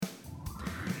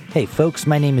Hey folks,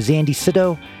 my name is Andy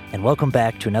Sido, and welcome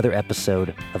back to another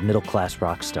episode of Middle Class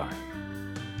Rockstar.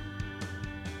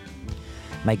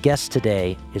 My guest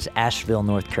today is Asheville,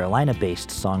 North Carolina-based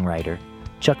songwriter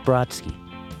Chuck Brodsky.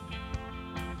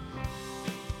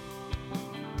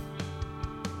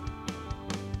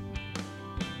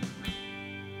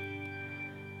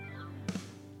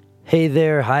 Hey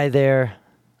there, hi there.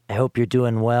 I hope you're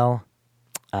doing well.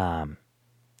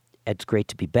 It's great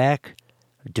to be back.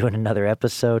 We're doing another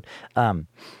episode. And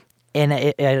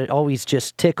it always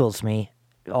just tickles me,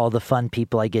 all the fun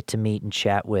people I get to meet and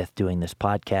chat with doing this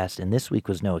podcast, and this week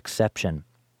was no exception.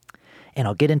 And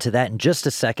I'll get into that in just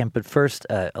a second, but first,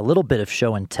 a little bit of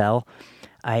show and tell.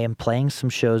 I am playing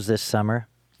some shows this summer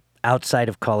outside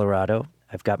of Colorado.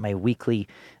 I've got my weekly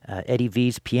Eddie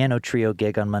V's piano trio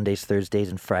gig on Mondays, Thursdays,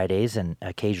 and Fridays, and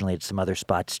occasionally at some other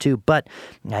spots too. But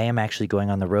I am actually going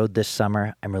on the road this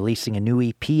summer. I'm releasing a new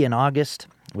EP in August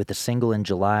with a single in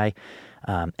July,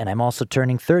 and I'm also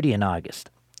turning 30 in August,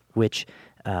 which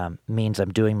means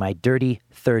I'm doing my Dirty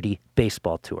 30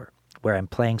 baseball tour, where I'm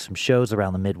playing some shows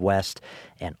around the Midwest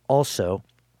and also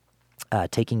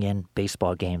taking in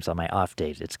baseball games on my off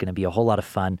days. It's going to be a whole lot of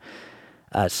fun.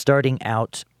 Starting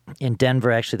out in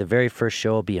Denver, actually, the very first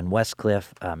show will be in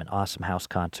Westcliff, an awesome house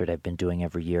concert I've been doing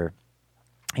every year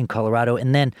in Colorado.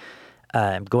 And then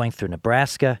I'm going through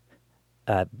Nebraska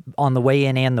on the way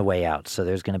in and the way out. So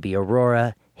there's going to be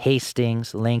Aurora,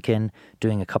 Hastings, Lincoln,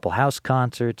 doing a couple house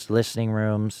concerts, listening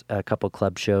rooms, a couple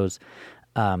club shows.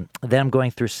 Then I'm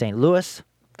going through St. Louis.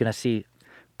 Going to see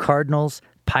Cardinals,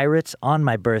 Pirates on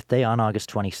my birthday on August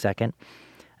 22nd.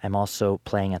 I'm also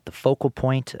playing at the Focal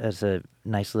Point as a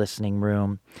nice listening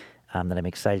room that I'm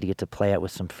excited to get to play at with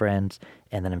some friends.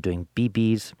 And then I'm doing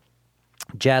BB's,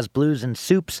 Jazz, Blues, and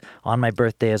Soups on my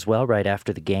birthday as well, right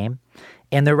after the game.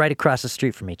 And they're right across the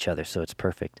street from each other, so it's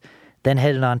perfect. Then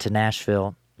headed on to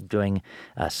Nashville, doing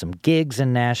some gigs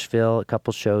in Nashville, a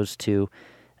couple shows too.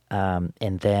 And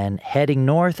then heading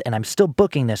north, and I'm still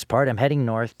booking this part, I'm heading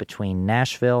north between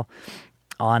Nashville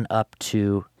on up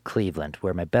to Cleveland,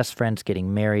 where my best friend's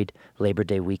getting married Labor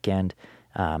Day weekend.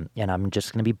 And I'm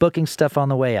just going to be booking stuff on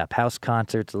the way up. House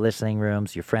concerts, listening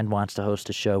rooms, your friend wants to host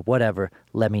a show, whatever,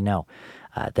 let me know.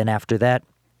 Then after that,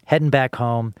 heading back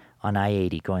home on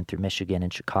I-80, going through Michigan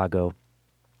and Chicago.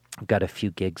 I've got a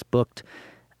few gigs booked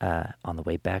on the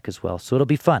way back as well. So it'll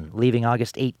be fun. Leaving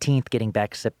August 18th, getting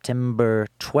back September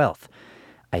 12th,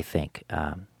 I think.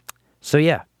 So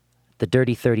yeah, the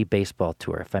Dirty 30 baseball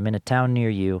tour. If I'm in a town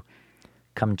near you,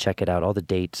 come check it out. All the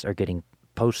dates are getting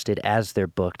posted as they're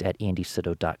booked at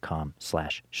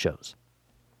andysido.com/shows.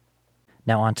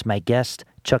 Now on to my guest,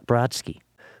 Chuck Brodsky,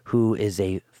 who is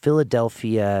a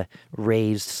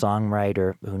Philadelphia-raised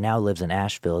songwriter who now lives in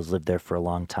Asheville, has lived there for a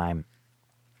long time.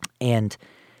 And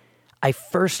I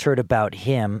first heard about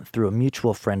him through a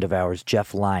mutual friend of ours,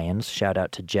 Jeff Lyons. Shout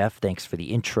out to Jeff. Thanks for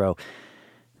the intro.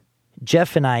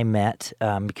 Jeff and I met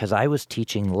because I was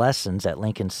teaching lessons at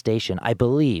Lincoln Station. I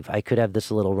believe, I could have this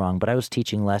a little wrong, but I was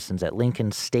teaching lessons at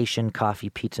Lincoln Station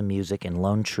Coffee, Pizza, Music in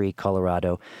Lone Tree,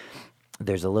 Colorado.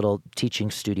 There's a little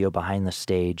teaching studio behind the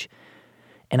stage.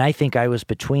 And I think I was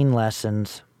between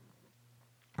lessons,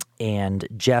 and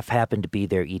Jeff happened to be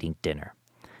there eating dinner.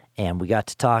 And we got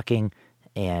to talking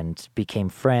and became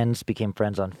friends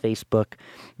on Facebook,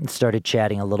 and started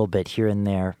chatting a little bit here and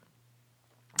there.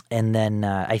 And then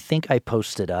I think I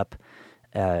posted up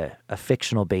a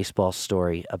fictional baseball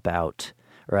story about,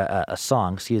 or a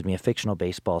fictional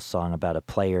baseball song about a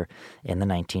player in the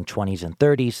 1920s and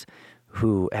 30s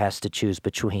who has to choose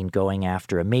between going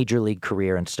after a major league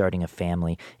career and starting a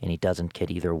family, and he doesn't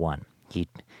get either one. He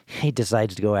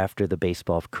decides to go after the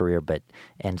baseball career, but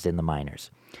ends in the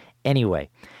minors. Anyway,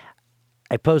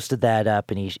 I posted that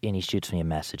up, and he shoots me a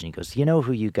message, and he goes, you know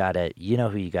who you gotta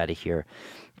hear.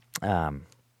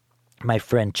 My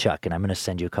friend Chuck, and I'm going to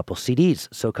send you a couple CDs.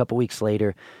 So a couple weeks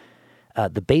later,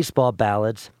 the Baseball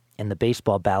Ballads and the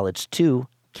Baseball Ballads 2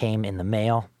 came in the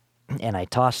mail, and I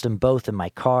tossed them both in my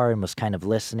car and was kind of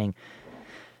listening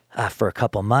for a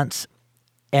couple months.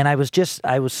 And I was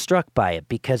struck by it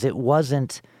because it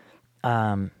wasn't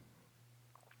all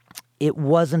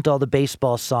the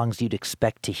baseball songs you'd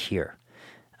expect to hear.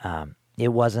 It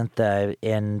wasn't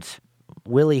and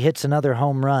Willie hits another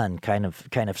home run kind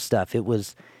of stuff. It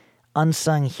was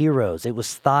unsung heroes. It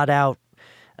was thought out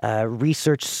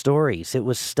research stories. It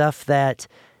was stories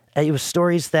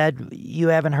that you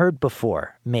haven't heard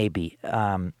before, maybe.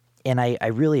 And I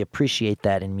really appreciate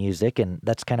that in music, and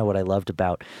that's kind of what I loved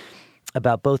about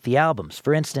both the albums.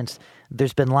 For instance,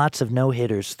 there's been lots of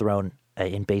no-hitters thrown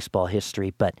in baseball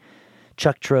history, but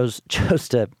Chuck chose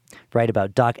to write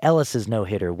about Doc Ellis's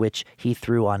no-hitter, which he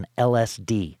threw on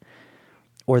LSD.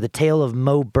 Or the tale of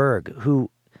Moe Berg, who,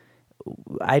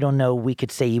 I don't know, we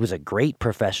could say he was a great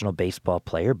professional baseball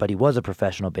player, but he was a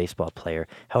professional baseball player.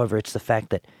 However, it's the fact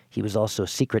that he was also a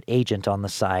secret agent on the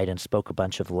side and spoke a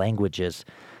bunch of languages.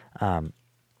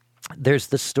 There's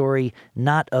the story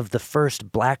not of the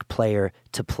first black player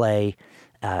to play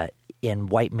in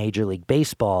white Major League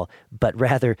Baseball, but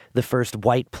rather the first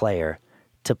white player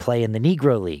to play in the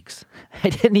Negro Leagues. I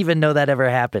didn't even know that ever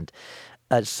happened.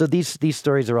 So these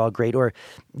stories are all great. Or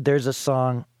there's a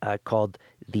song called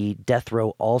the Death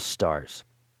Row All-Stars,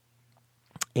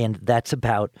 and that's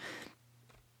about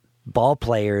ball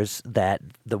players that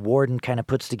the warden kind of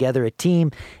puts together a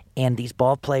team, and these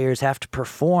ball players have to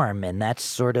perform, and that's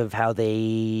sort of how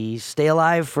they stay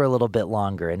alive for a little bit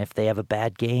longer. And if they have a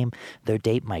bad game, their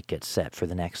date might get set for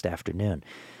the next afternoon.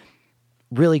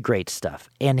 Really great stuff.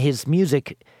 And his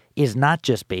music is not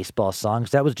just baseball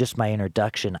songs. That was just my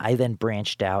introduction. I then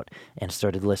branched out and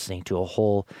started listening to a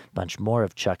whole bunch more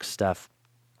of Chuck's stuff.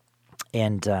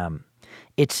 And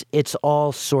it's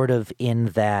all sort of in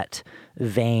that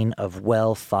vein of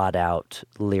well thought out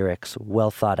lyrics,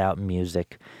 well thought out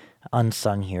music,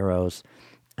 unsung heroes.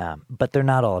 But they're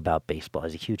not all about baseball.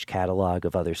 There's a huge catalog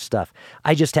of other stuff.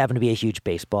 I just happen to be a huge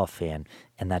baseball fan,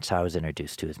 and that's how I was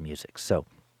introduced to his music. So,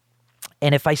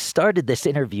 and if I started this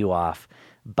interview off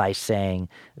by saying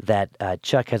that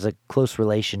Chuck has a close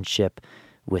relationship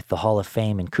with the Hall of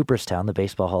Fame in Cooperstown, the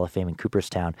Baseball Hall of Fame in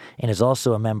Cooperstown, and is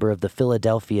also a member of the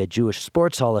Philadelphia Jewish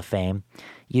Sports Hall of Fame,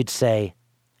 you'd say,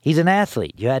 he's an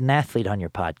athlete. You had an athlete on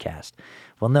your podcast.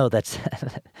 Well, no, that's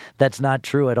not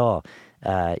true at all.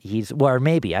 Or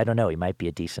maybe, I don't know, he might be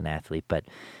a decent athlete, but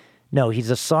no,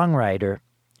 he's a songwriter,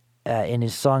 and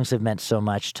his songs have meant so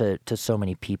much to so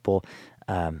many people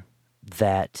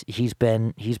that he's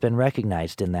been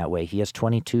recognized in that way. He has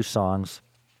 22 songs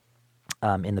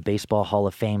in the Baseball Hall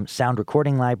of Fame Sound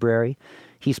Recording Library.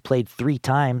 He's played 3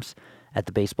 times at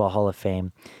the Baseball Hall of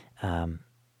Fame, and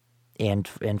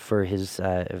for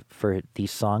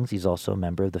these songs, he's also a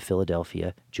member of the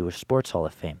Philadelphia Jewish Sports Hall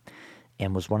of Fame,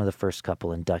 and was one of the first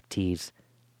couple inductees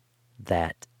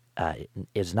that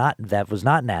is not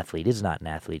an athlete.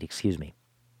 Excuse me.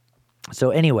 So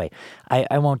anyway,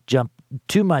 I won't jump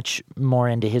too much more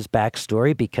into his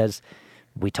backstory because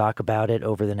we talk about it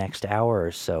over the next hour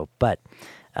or so. But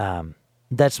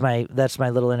that's my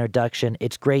little introduction.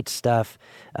 It's great stuff.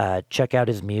 Check out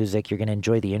his music. You're going to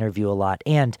enjoy the interview a lot.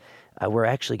 And we're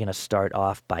actually going to start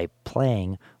off by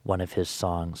playing one of his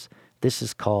songs. This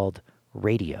is called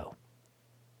Radio.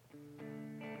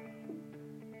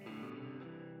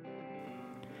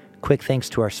 Quick thanks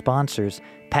to our sponsors,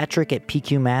 Patrick at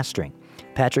PQ Mastering.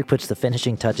 Patrick puts the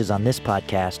finishing touches on this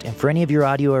podcast, and for any of your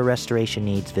audio or restoration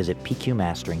needs, visit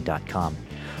pqmastering.com.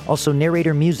 Also,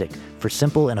 Narrator Music. For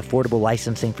simple and affordable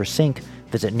licensing for sync,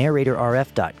 visit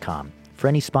narratorrf.com. For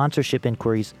any sponsorship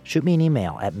inquiries, shoot me an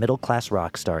email at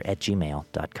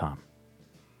middleclassrockstar@gmail.com.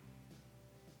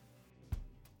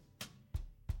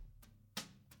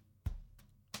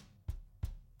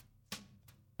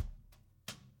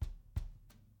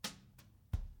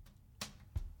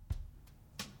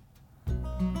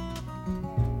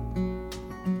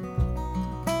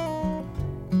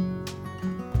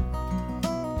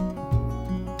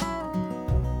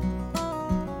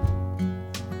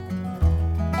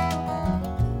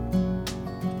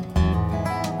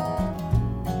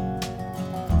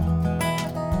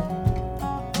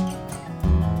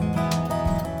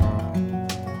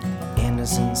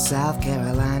 South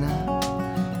Carolina,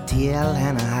 TL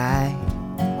Hannah High.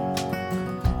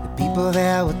 The people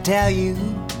there will tell you,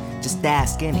 just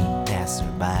ask any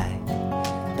passerby,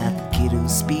 that the kid who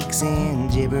speaks in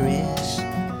gibberish.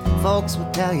 Folks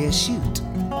will tell you, shoot,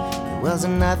 it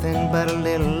wasn't nothing but a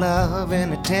little love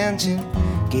and attention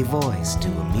gave voice to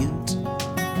a mute.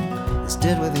 He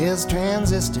stood with his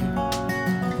transistor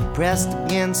pressed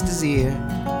against his ear,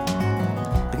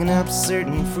 picking up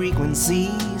certain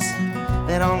frequencies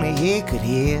that only he could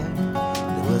hear.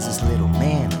 There was this little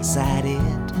man inside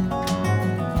it,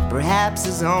 perhaps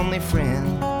his only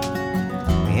friend,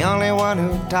 the only one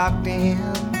who talked to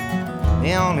him,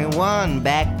 the only one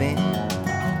back then.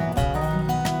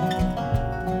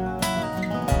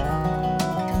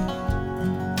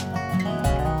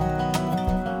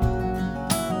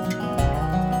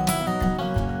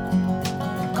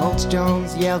 Coach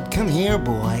Jones yelled, "Come here,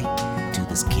 boy," to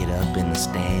this kid up in the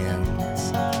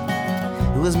stands,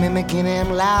 who was mimicking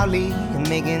him loudly and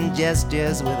making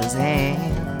gestures with his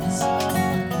hands.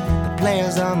 The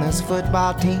players on this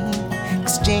football team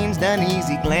exchanged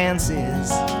uneasy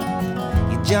glances.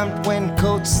 He jumped when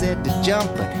coach said to jump,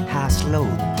 but how slow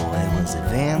the boy was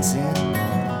advancing.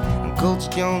 And Coach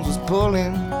Jones was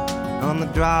pulling on the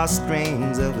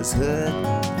drawstrings of his hood.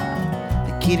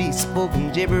 The kitty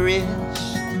spoken gibberish,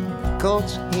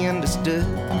 Coach, he understood.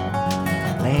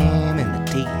 Lamb and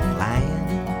the teething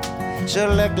lion sure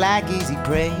looked like easy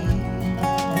prey.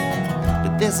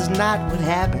 But this is not what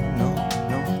happened, no,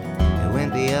 no, it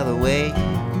went the other way.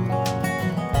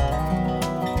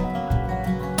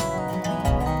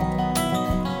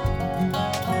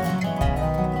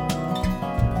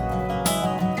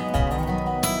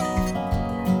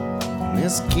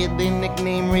 This kid they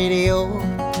nicknamed Radio,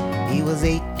 he was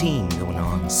 18 going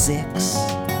on 6.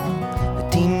 The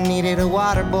team needed a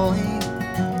water boy,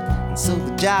 and so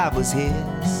the job was his.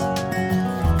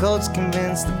 Coach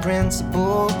convinced the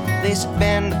principal they should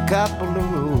bend a couple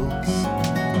of rules.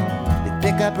 They'd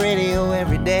pick up Radio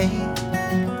every day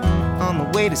on the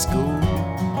way to school.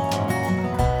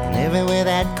 And everywhere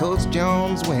that Coach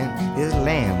Jones went, his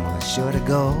lamb was sure to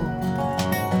go.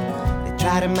 They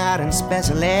tried him out in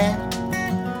special ed,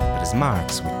 his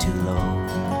marks were too low.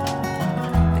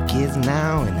 The kid's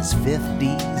now in his 50s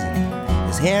and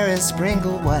his hair is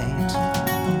sprinkled white.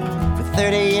 For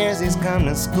 30 years he's come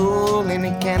to school and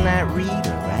he cannot read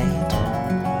or write.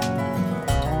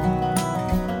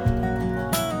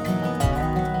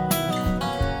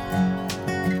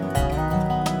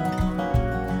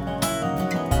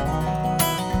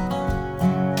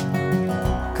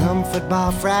 Come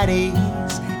football Fridays,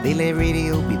 they let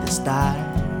Radio be the star.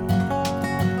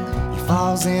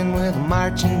 Falls in with a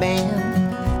marching band,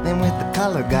 then with the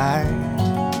color guard.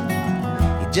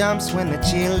 He jumps when the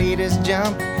cheerleaders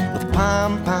jump, with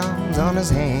pom-poms on his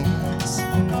hands.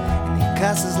 And he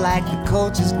cusses like the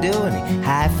coaches do, and he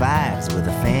high-fives with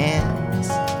the fans.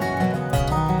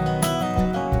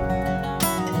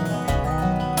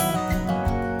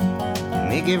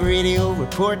 And they give Radio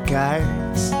report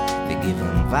cards, they give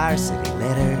him varsity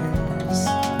letters.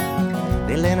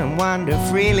 They let him wander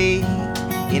freely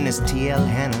in his T.L.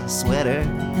 Hanna sweater.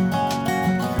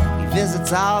 He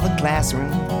visits all the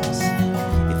classrooms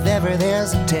if ever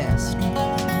there's a test.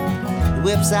 He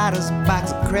whips out his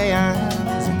box of crayons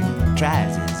and he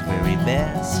tries his very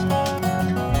best.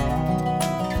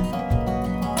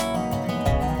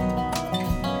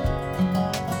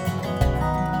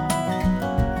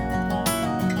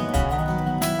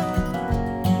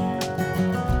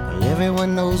 Well,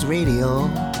 everyone knows Radio.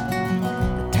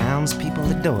 The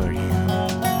townspeople adore him.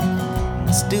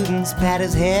 The students pat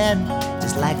his head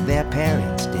just like their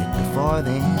parents did before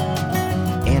them.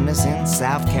 Anderson,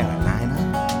 South Carolina,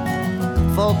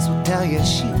 folks will tell you,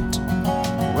 shoot,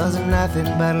 it wasn't nothing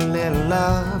but a little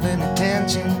love and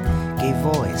attention gave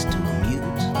voice to a mute.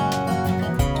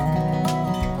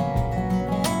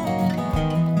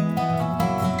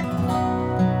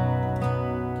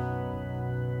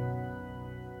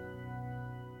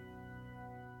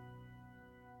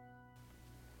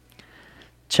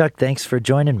 Chuck, thanks for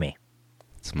joining me.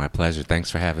 It's my pleasure.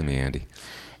 Thanks for having me, Andy.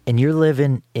 And you're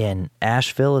living in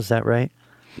Asheville, is that right?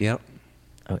 Yep.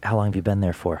 How long have you been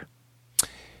there for?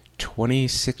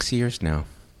 26 years now.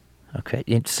 Okay,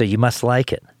 so you must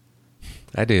like it.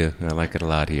 I do. I like it a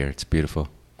lot here. It's beautiful.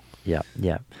 Yeah,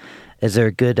 yeah. Is there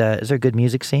a good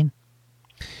music scene?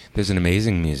 There's an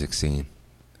amazing music scene,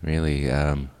 really,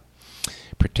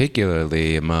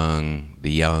 particularly among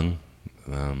the young.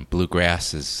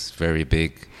 Bluegrass is very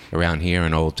big around here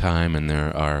in old time, and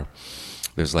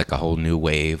there's like a whole new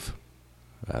wave.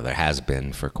 There has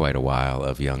been for quite a while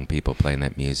of young people playing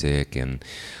that music, and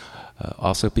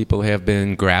also people have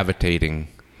been gravitating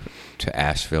to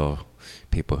Asheville,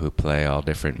 people who play all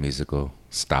different musical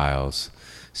styles.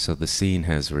 So the scene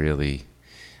has really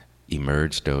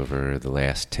emerged over the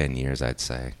last 10 years, I'd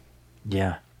say.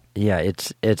 Yeah,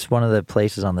 it's one of the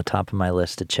places on the top of my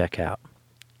list to check out.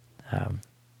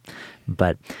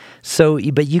 But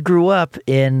you grew up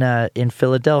in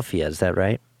Philadelphia, is that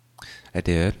right? I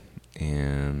did,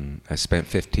 and I spent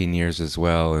 15 years as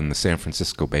well in the San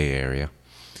Francisco Bay Area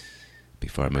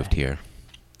before I moved here.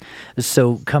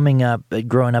 So growing up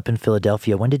in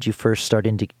Philadelphia, when did you first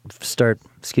when did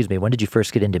you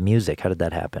first get into music? How did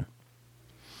that happen?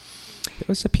 There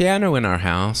was a piano in our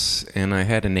house, and I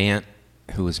had an aunt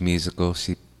who was musical.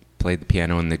 She played the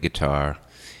piano and the guitar.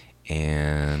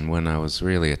 And when I was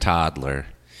really a toddler,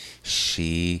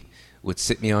 she would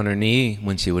sit me on her knee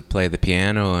when she would play the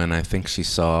piano, and I think she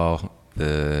saw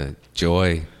the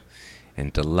joy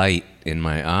and delight in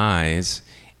my eyes.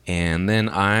 And then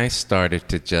I started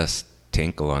to just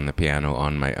tinkle on the piano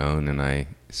on my own, and I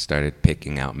started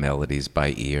picking out melodies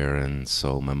by ear. And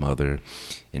so my mother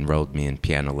enrolled me in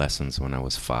piano lessons when I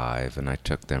was 5, and I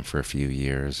took them for a few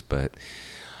years. But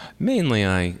mainly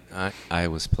I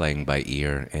was playing by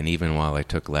ear, and even while I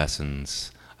took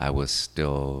lessons, I was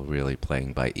still really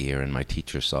playing by ear, and my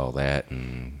teacher saw that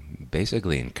and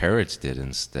basically encouraged it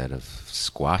instead of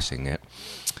squashing it.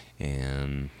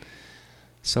 And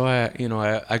so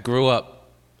I grew up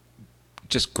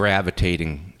just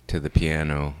gravitating to the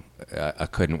piano. I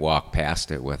couldn't walk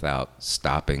past it without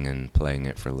stopping and playing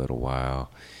it for a little while.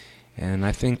 And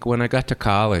I think when I got to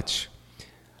college,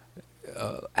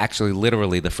 actually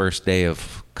literally the first day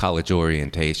of college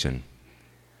orientation,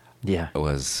 Yeah.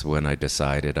 was when I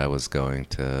decided I was going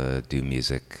to do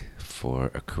music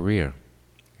for a career.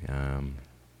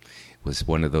 It was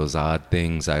one of those odd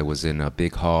things. I was in a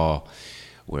big hall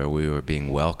where we were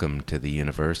being welcomed to the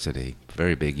university,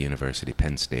 very big university,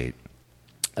 Penn State.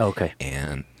 Okay.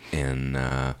 And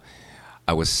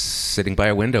I was sitting by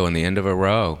a window in the end of a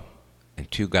row, and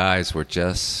two guys were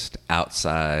just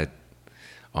outside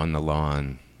on the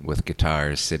lawn with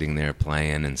guitars sitting there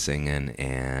playing and singing,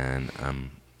 and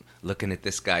I'm looking at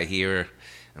this guy here,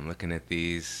 I'm looking at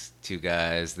these two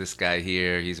guys, this guy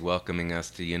here, he's welcoming us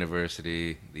to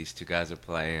university, these two guys are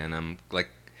playing, I'm like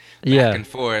back and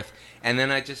forth, and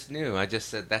then I just knew, I just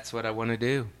said, that's what I want to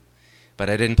do. But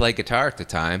I didn't play guitar at the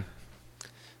time,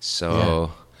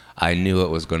 so I knew it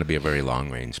was going to be a very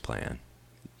long-range plan.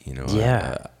 You know,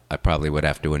 I probably would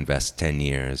have to invest 10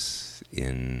 years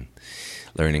in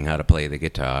learning how to play the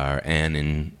guitar and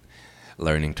in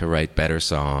learning to write better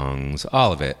songs,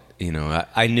 all of it. You know,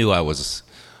 I knew I was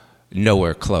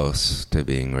nowhere close to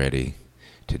being ready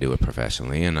to do it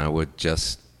professionally, and I was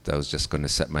just going to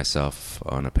set myself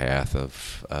on a path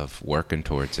of working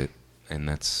towards it, and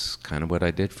that's kind of what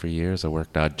I did for years. I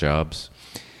worked odd jobs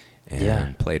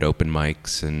and played open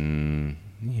mics, and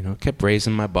you know, kept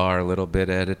raising my bar a little bit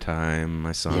at a time,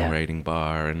 my songwriting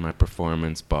bar and my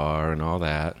performance bar and all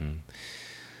that. And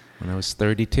when I was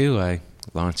 32, I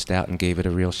launched out and gave it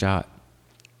a real shot.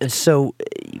 So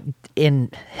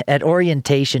at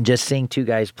orientation, just seeing two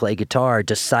guys play guitar,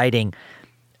 deciding,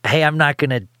 hey, I'm not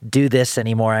going to do this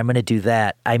anymore, I'm going to do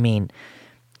that. I mean,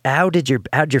 how'd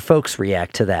your folks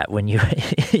react to that when you,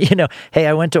 you know, hey,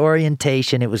 I went to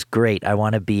orientation, it was great, I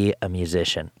want to be a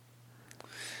musician?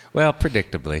 Well,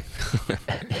 predictably.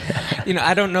 You know,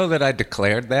 I don't know that I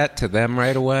declared that to them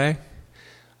right away,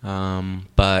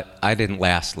 but I didn't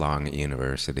last long at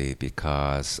university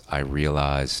because I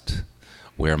realized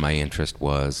where my interest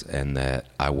was and that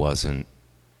I wasn't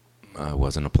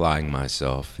applying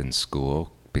myself in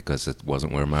school because it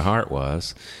wasn't where my heart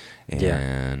was.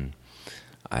 And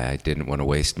I didn't want to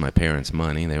waste my parents'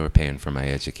 money. They were paying for my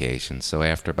education. So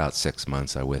after about 6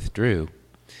 months, I withdrew.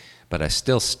 But I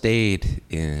still stayed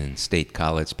in State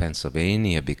College,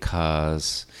 Pennsylvania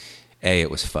because, A, it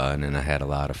was fun and I had a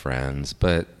lot of friends,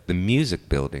 but the music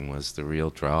building was the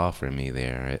real draw for me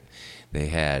there. They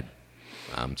had,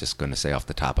 I'm just going to say off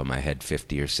the top of my head,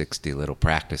 50 or 60 little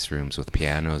practice rooms with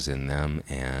pianos in them,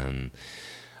 and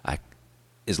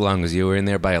as long as you were in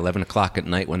there by 11 o'clock at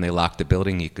night when they locked the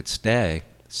building, you could stay.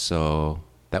 So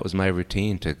that was my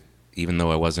routine to, even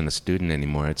though I wasn't a student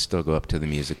anymore, I'd still go up to the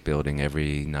music building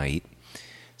every night,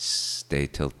 stay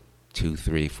till 2,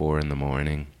 3, 4 in the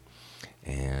morning,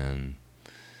 and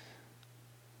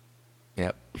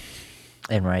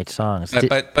and write songs.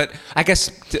 But I guess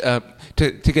to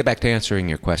get back to answering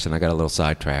your question, I got a little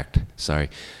sidetracked. Sorry.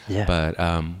 Yeah. But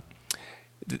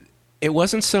it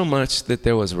wasn't so much that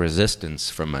there was resistance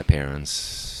from my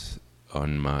parents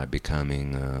on my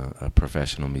becoming a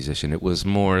professional musician. It was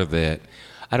more that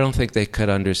I don't think they could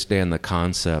understand the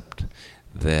concept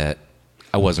that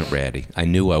I wasn't ready. I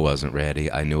knew I wasn't ready.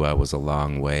 I knew I was a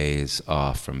long ways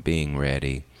off from being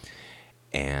ready.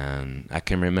 And I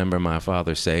can remember my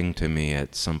father saying to me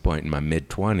at some point in my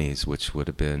mid-20s, which would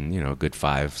have been, you know, a good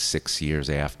 5-6 years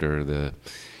after the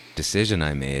decision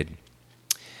I made,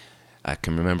 I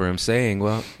can remember him saying,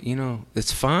 well, you know,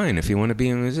 it's fine. If you want to be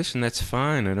a musician, that's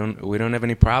fine. We don't have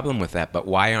any problem with that. But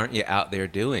why aren't you out there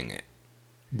doing it?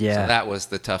 Yeah. So that was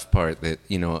the tough part, that,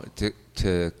 you know,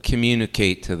 to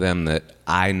communicate to them that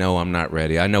I know I'm not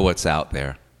ready. I know what's out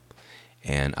there.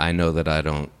 And I know that I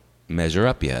don't measure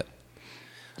up yet.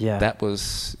 Yeah. That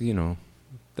was, you know,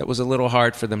 that was a little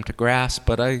hard for them to grasp,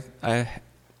 but I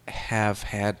have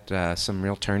had some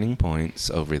real turning points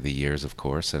over the years, of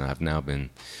course, and I've now been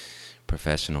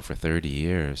professional for 30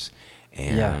 years.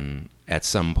 And at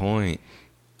some point,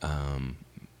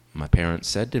 my parents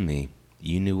said to me,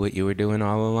 you knew what you were doing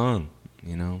all along,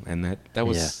 you know, and that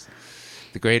was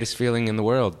the greatest feeling in the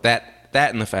world. That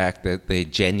and the fact that they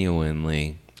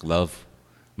genuinely love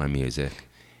my music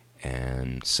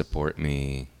and support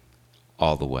me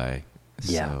all the way.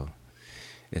 Yeah. So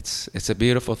it's a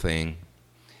beautiful thing.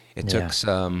 It took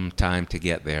some time to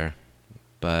get there,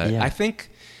 but I think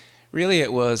really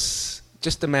it was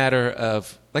just a matter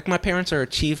of, like, my parents are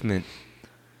achievement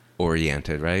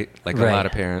oriented, right? Like Right. a lot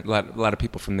of parents, a lot of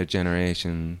people from their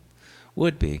generation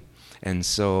would be. And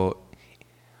so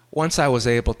once I was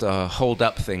able to hold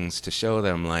up things to show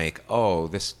them, like, oh,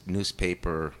 this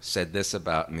newspaper said this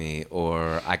about me,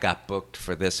 or I got booked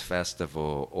for this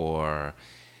festival, or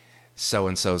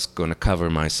so-and-so's going to cover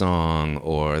my song,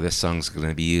 or this song's going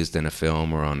to be used in a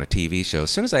film or on a TV show.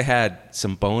 As soon as I had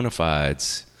some bona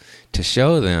fides to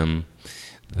show them,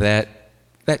 that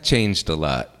changed a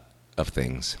lot of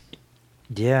things.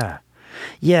 Yeah.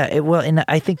 Yeah. Well, and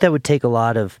I think that would take a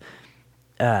lot of,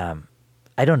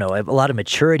 I don't know, a lot of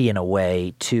maturity in a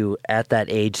way to, at that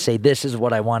age, say, this is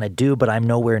what I want to do, but I'm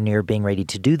nowhere near being ready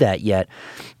to do that yet.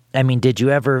 I mean, did you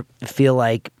ever feel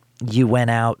like you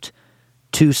went out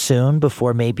too soon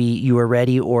before maybe you were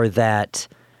ready, or that,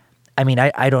 I mean,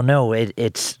 I don't know.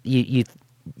 It's, you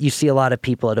see a lot of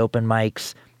people at open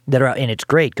mics that are out, and it's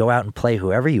great, go out and play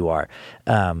whoever you are,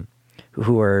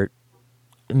 who are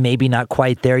maybe not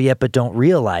quite there yet but don't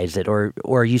realize it,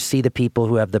 or you see the people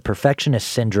who have the perfectionist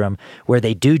syndrome where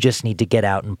they do just need to get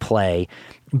out and play,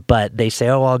 but they say,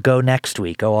 oh, I'll go next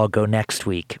week.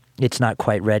 It's not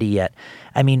quite ready yet.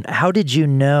 I mean, how did you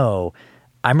know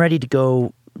I'm ready to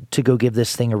go give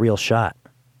this thing a real shot?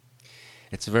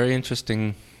 It's a very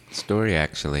interesting story,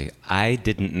 actually. I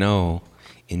didn't know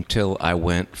until I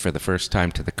went for the first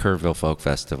time to the Kerrville Folk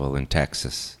Festival in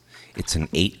Texas. It's an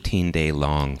 18-day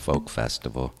long folk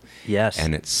festival. Yes.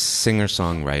 And it's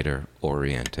singer-songwriter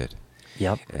oriented.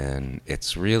 Yep. And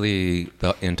it's really,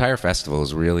 the entire festival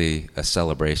is really a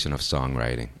celebration of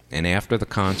songwriting. And after the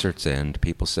concerts end,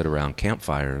 people sit around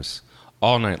campfires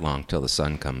all night long till the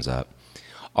sun comes up.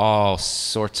 All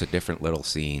sorts of different little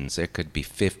scenes. There could be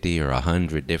 50 or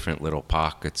 100 different little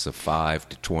pockets of 5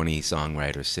 to 20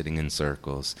 songwriters sitting in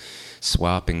circles,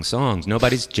 swapping songs.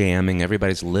 Nobody's jamming.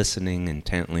 Everybody's listening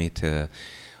intently to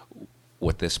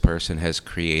what this person has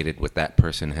created, what that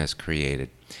person has created.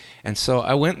 And so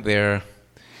I went there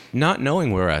not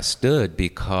knowing where I stood,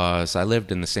 because I lived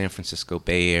in the San Francisco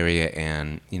Bay Area,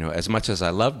 and, you know, as much as I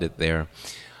loved it there,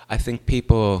 I think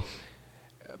people,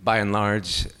 by and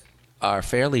large, are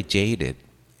fairly jaded,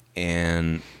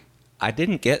 and I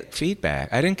didn't get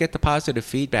feedback. I didn't get the positive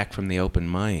feedback from the open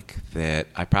mic that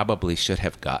I probably should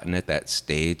have gotten at that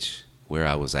stage where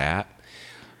I was at.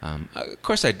 Of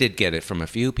course, I did get it from a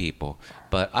few people,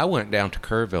 but I went down to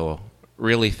Kerrville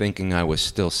really thinking I was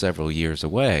still several years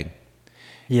away.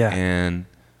 Yeah. And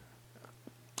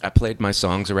I played my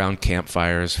songs around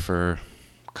campfires for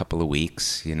a couple of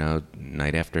weeks, you know,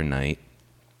 night after night.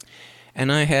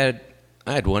 And I had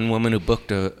one woman who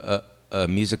booked a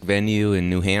music venue in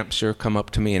New Hampshire come up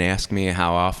to me and ask me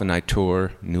how often I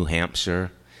tour New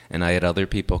Hampshire. And I had other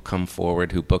people come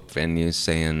forward who booked venues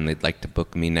saying they'd like to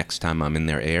book me next time I'm in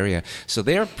their area. So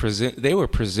they were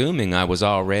presuming I was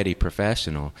already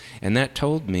professional. And that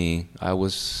told me I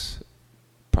was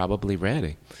probably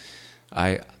ready.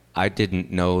 I didn't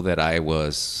know that I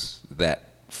was that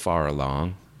far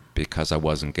along, because I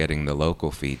wasn't getting the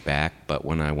local feedback. But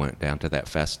when I went down to that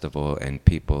festival and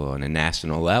people on a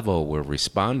national level were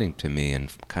responding to me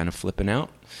and kind of flipping out,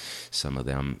 some of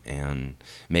them, and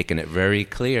making it very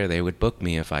clear they would book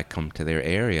me if I come to their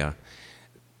area.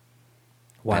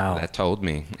 Wow. That told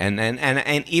me. And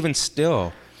even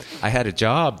still, I had a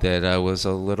job that I was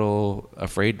a little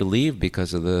afraid to leave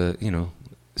because of the, you know,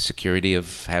 security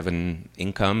of having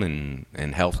income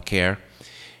and health care.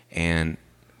 And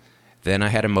then I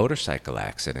had a motorcycle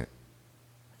accident.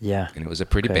 Yeah. And it was a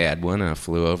pretty bad one. I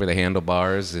flew over the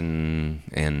handlebars and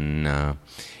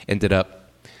ended up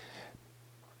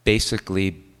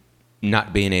basically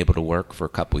not being able to work for a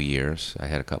couple years. I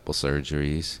had a couple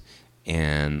surgeries,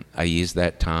 and I used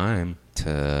that time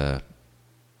to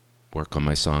work on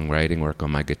my songwriting, work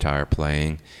on my guitar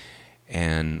playing.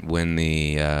 And when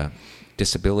the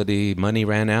disability money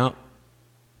ran out,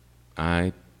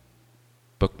 I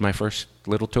booked my first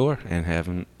little tour and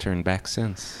haven't turned back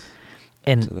since.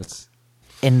 And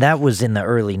that was in the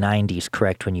early 90s,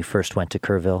 correct, when you first went to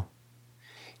Kerrville?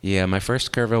 Yeah, my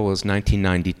first Kerrville was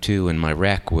 1992, and my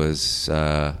rec was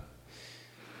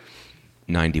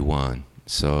 91.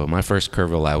 So my first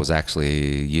Kerrville, I was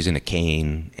actually using a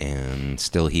cane and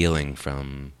still healing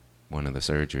from one of the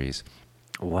surgeries.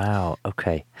 Wow.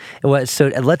 Okay. Well, so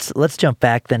let's jump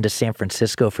back then to San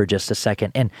Francisco for just a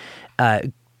second, and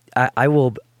I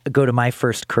will go to my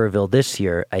first Kerrville this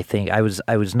year. I think I was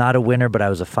not a winner, but I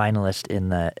was a finalist in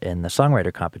the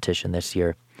songwriter competition this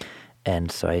year.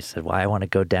 And so I said, well, I want to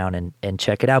go down and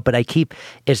check it out. But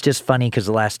it's just funny because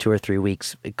the last 2 or 3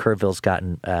 weeks, Kerrville's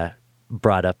gotten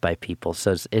brought up by people.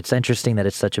 So it's interesting that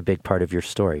it's such a big part of your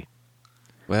story.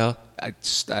 Well, I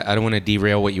don't want to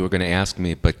derail what you were going to ask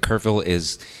me, but Kerrville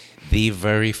is the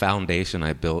very foundation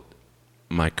I built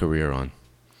my career on.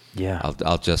 Yeah.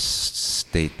 I'll just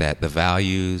state that the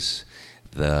values,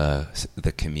 the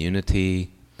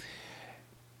community,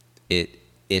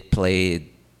 it played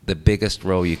the biggest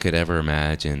role you could ever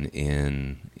imagine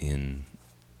in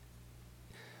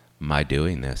my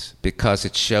doing this, because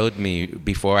it showed me,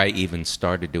 before I even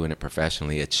started doing it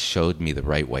professionally, it showed me the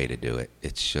right way to do it.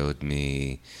 It showed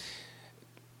me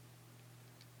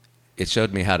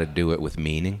how to do it with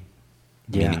meaning,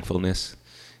 meaningfulness,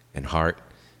 and heart,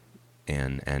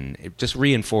 and it just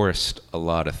reinforced a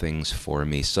lot of things for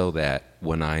me, so that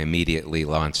when I immediately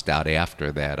launched out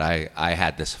after that, I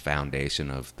had this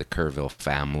foundation of the Kerrville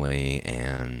family,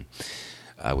 and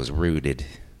I was rooted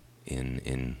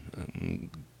in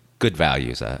good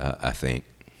values, I think.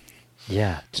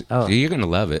 Yeah. Oh, you're gonna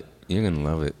love it. You're gonna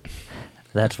love it.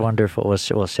 That's wonderful.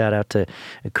 Well, shout out to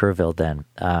Kerrville then.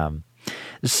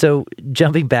 So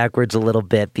jumping backwards a little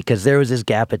bit, because there was this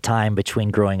gap of time between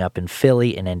growing up in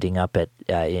Philly and ending up in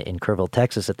Kerrville,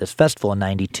 Texas, at this festival in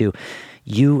 '92.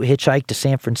 You hitchhiked to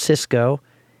San Francisco,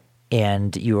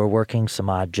 and you were working some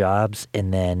odd jobs.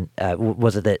 And then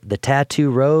was it the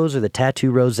Tattoo Rose or the Tattoo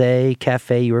Rose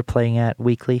Cafe you were playing at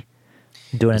weekly?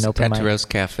 Doing an open mic? Tattoo Rose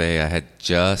Cafe. I had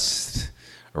just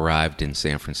arrived in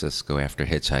San Francisco after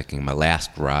hitchhiking. My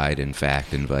last ride, in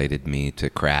fact, invited me to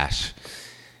crash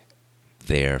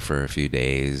there for a few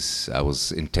days. I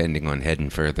was intending on heading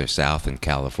further south in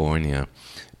California,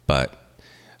 but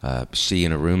she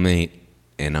and a roommate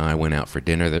and I went out for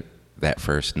dinner that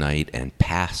first night and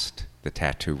passed the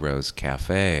Tattoo Rose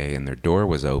Cafe, and their door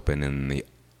was open, and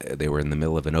they were in the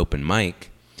middle of an open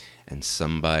mic, and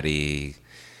somebody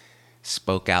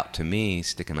spoke out to me,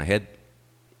 sticking my head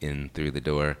in through the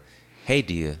door, "Hey,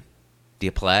 do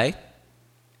you play?"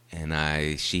 And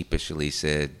I sheepishly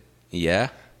said, "Yeah."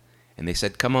 And they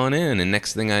said, "Come on in." And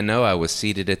next thing I know, I was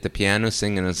seated at the piano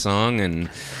singing a song and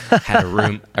had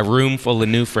a room full of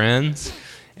new friends.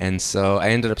 And so I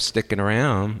ended up sticking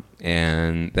around,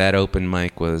 and that open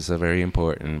mic was a very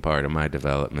important part of my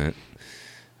development.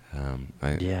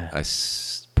 I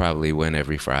probably went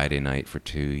every Friday night for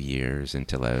 2 years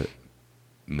until I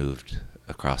moved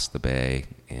across the bay,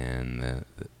 and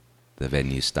the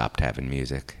venue stopped having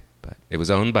music. But it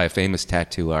was owned by a famous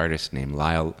tattoo artist named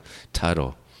Lyle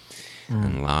Tuttle.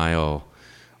 And Lyle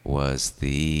was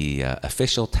the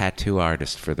official tattoo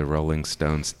artist for the Rolling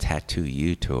Stones Tattoo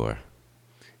You tour.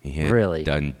 He had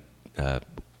done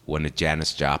one of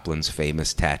Janis Joplin's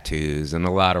famous tattoos and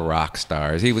a lot of rock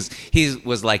stars. He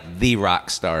was like the rock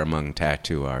star among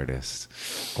tattoo artists.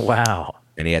 Wow.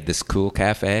 And he had this cool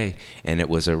cafe, and it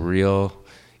was a real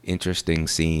interesting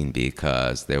scene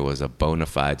because there was a bona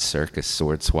fide circus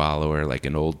sword swallower, like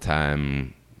an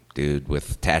old-time dude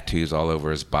with tattoos all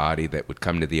over his body that would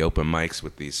come to the open mics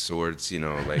with these swords,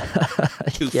 like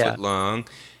 2 foot long,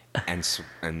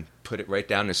 and put it right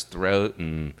down his throat,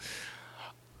 and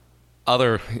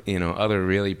other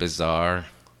really bizarre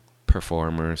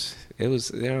performers. It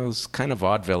was kind of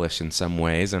vaudeville-ish in some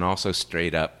ways, and also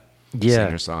straight up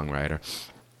singer-songwriter.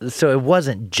 So it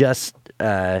wasn't just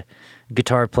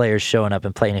guitar players showing up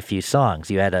and playing a few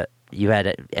songs. You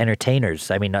had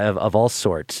entertainers, of all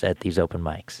sorts at these open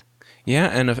mics. Yeah,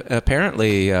 and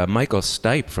apparently Michael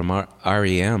Stipe from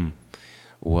REM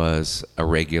was a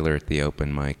regular at the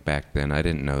open mic back then. I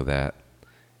didn't know that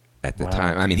at the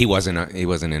time. He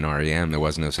wasn't in REM. There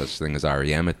was no such thing as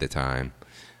REM at the time.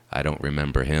 I don't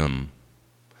remember him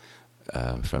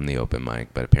from the open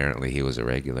mic, but apparently he was a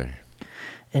regular.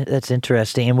 And that's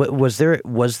interesting. And was there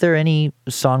any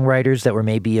songwriters that were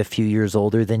maybe a few years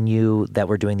older than you that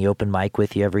were doing the open mic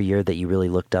with you every year that you really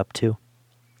looked up to?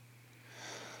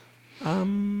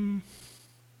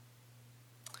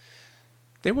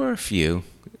 There were a few.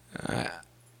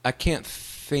 I can't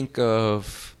think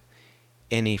of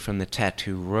any from the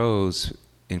Tattoo Rose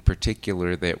in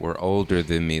particular that were older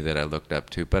than me that I looked up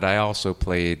to, but I also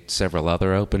played several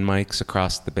other open mics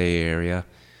across the Bay Area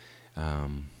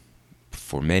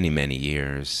for many, many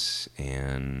years,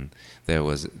 and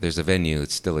there's a venue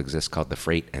that still exists called the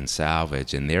Freight and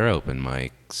Salvage, and their open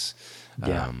mics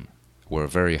were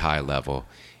very high level,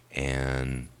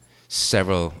 and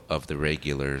several of the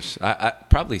regulars,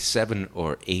 probably 7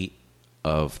 or 8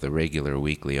 of the regular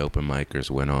weekly open micers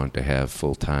went on to have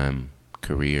full-time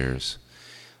careers.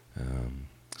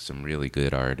 Some really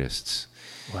good artists.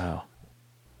 Wow.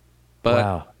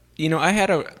 But I had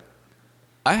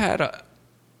a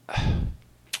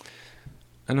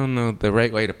I don't know the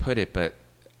right way to put it, but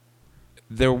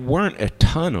there weren't a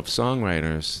ton of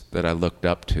songwriters that I looked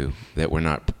up to that were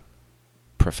not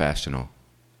professional.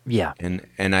 Yeah.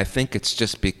 And I think it's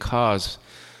just because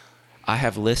I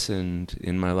have listened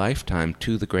in my lifetime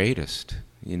to the greatest.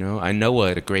 You know, I know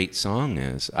what a great song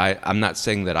is. I'm not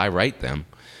saying that I write them,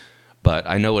 but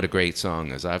I know what a great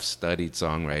song is. I've studied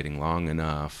songwriting long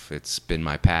enough. It's been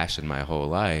my passion my whole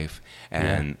life.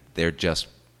 And they're just,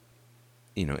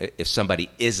 you know, if somebody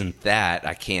isn't that,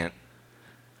 I can't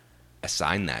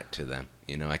assign that to them.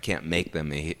 You know, I can't make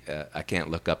them, I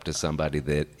can't look up to somebody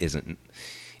that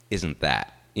isn't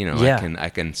that. You know, I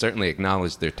can certainly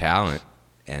acknowledge their talent,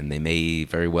 and they may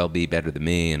very well be better than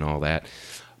me and all that.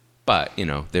 But, you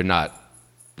know, they're not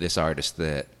this artist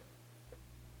that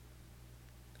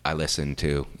I listen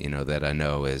to, you know, that I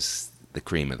know is the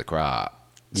cream of the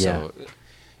crop. Yeah. So,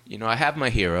 you know, I have my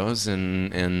heroes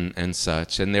and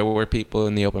such. And there were people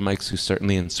in the open mics who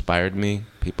certainly inspired me,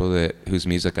 people whose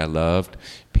music I loved,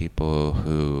 people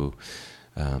who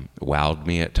wowed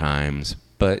me at times.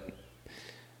 But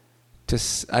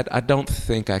I don't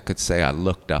think I could say I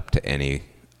looked up to any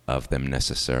of them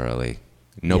necessarily.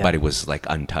 Nobody was like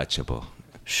untouchable.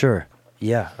 Sure.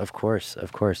 Yeah, of course.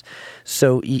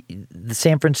 So the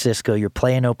San Francisco, you're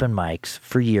playing open mics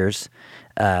for years,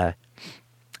 and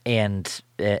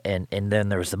then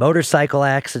there was the motorcycle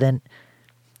accident.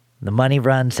 The money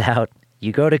runs out.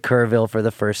 You go to Kerrville for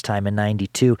the first time in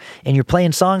 '92, and you're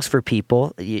playing songs for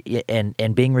people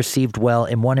and being received well.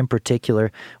 And one in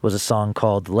particular was a song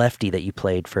called Lefty that you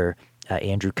played for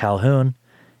Andrew Calhoun.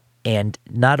 And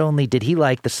not only did he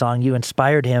like the song, you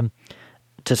inspired him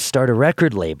to start a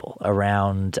record label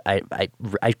around,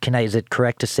 is it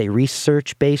correct to say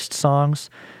research-based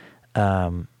songs?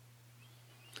 You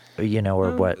know,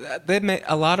 or what?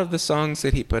 A lot of the songs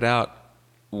that he put out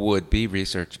would be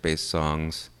research-based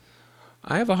songs.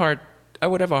 I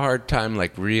would have a hard time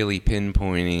like really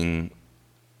pinpointing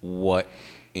what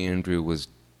Andrew was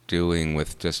doing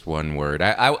with just one word.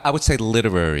 I would say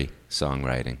literary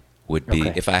songwriting would be,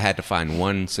 if I had to find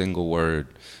one single word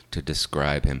to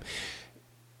describe him.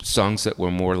 Songs that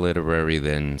were more literary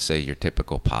than, say, your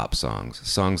typical pop songs.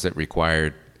 Songs that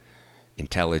required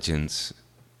intelligence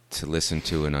to listen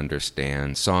to and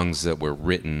understand. Songs that were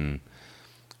written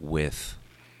with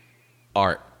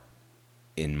art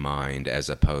in mind as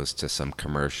opposed to some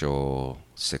commercial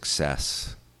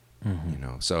success. You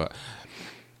know, so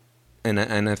and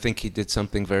I think he did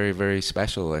something very, very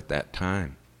special at that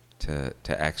time to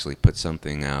actually put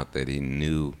something out that he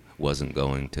knew wasn't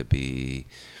going to be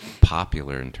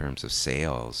popular in terms of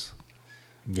sales,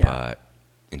 but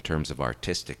in terms of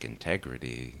artistic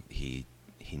integrity, he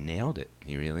nailed it.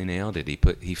 He really nailed it.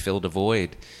 He filled a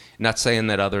void. Not saying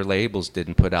that other labels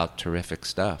didn't put out terrific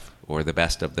stuff or the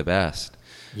best of the best.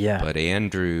 Yeah. But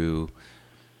Andrew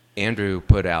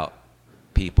put out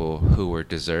people who were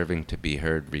deserving to be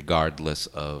heard regardless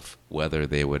of whether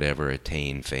they would ever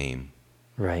attain fame.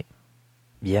 Right.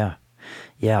 Yeah.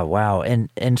 Yeah, wow.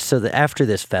 And so after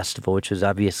this festival, which was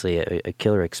obviously a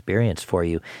killer experience for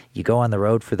you, you go on the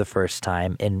road for the first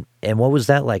time. And what was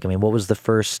that like? I mean, what was the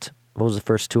first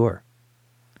tour?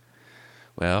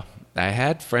 Well, I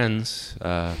had friends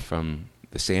from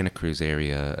the Santa Cruz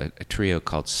area, a trio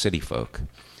called City Folk,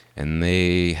 and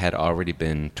they had already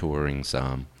been touring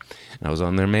some. And I was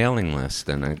on their mailing list,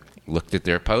 and I looked at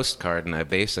their postcard, and I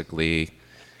basically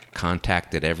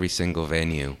contacted every single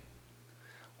venue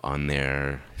on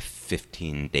their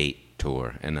 15-date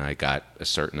tour, and I got a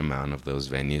certain amount of those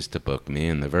venues to book me.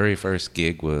 And the very first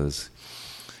gig was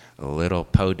a little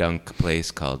podunk place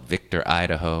called Victor,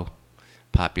 Idaho,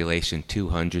 population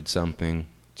 200-something,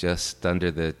 just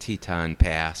under the Teton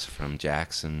Pass from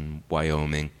Jackson,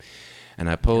 Wyoming. And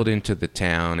I pulled into the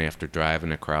town after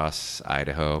driving across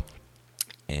Idaho,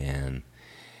 and,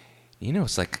 you know,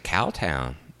 it's like a cow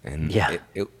town. And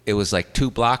it was like 2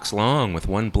 blocks long with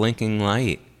one blinking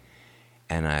light.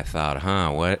 And I thought,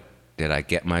 what did I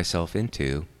get myself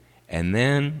into? And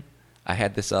then I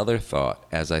had this other thought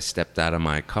as I stepped out of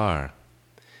my car.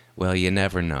 Well, you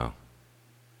never know.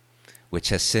 Which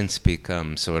has since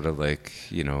become sort of like,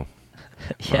 you know,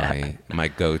 my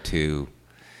go-to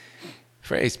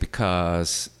phrase,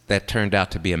 because that turned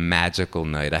out to be a magical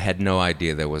night. I had no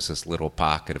idea there was this little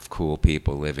pocket of cool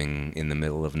people living in the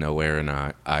middle of nowhere in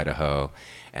Idaho,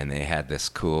 and they had this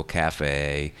cool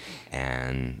cafe,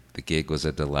 and the gig was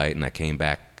a delight, and I came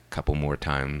back a couple more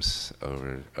times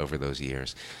over those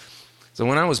years. So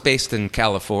when I was based in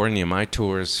California, my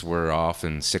tours were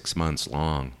often 6 months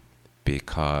long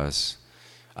because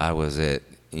I was at,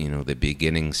 you know, the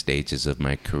beginning stages of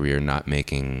my career, not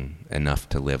making enough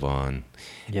to live on.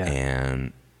 Yeah.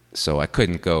 And so I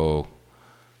couldn't go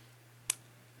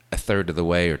a third of the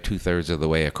way or 2/3 of the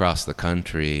way across the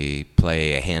country,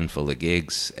 play a handful of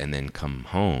gigs, and then come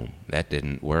home. That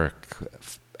didn't work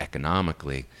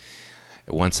economically.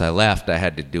 Once I left, I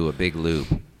had to do a big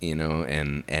loop,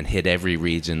 and hit every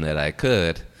region that I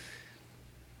could.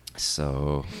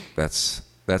 So that's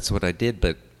what I did.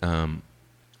 But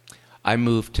I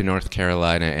moved to North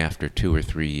Carolina after 2 or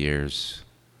 3 years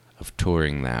of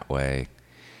touring that way.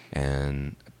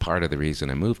 And part of the reason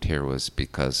I moved here was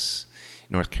because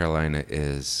North Carolina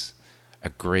is a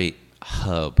great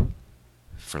hub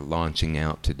for launching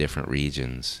out to different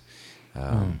regions.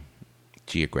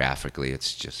 Geographically,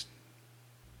 it's just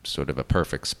sort of a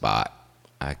perfect spot.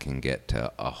 I can get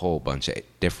to a whole bunch of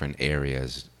different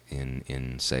areas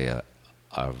in say,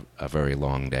 a very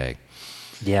long day.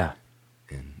 Yeah.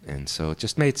 And so it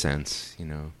just made sense,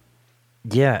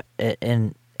 Yeah,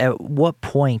 and at what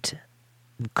point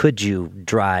could you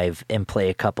drive and play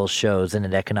a couple shows and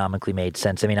it economically made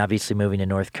sense? I mean, obviously moving to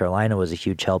North Carolina was a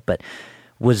huge help, but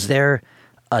was there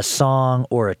a song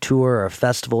or a tour or a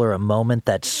festival or a moment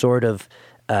that sort of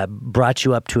brought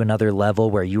you up to another level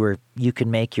where you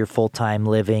can make your full-time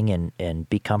living and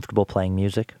be comfortable playing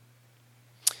music?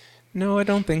 No, I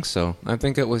don't think so. I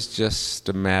think it was just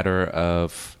a matter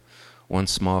of one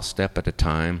small step at a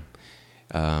time,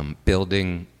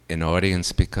 building an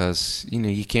audience, because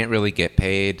you can't really get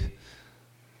paid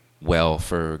well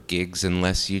for gigs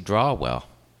unless you draw well.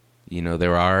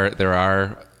 There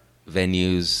are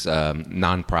venues,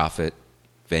 nonprofit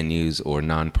venues or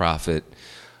nonprofit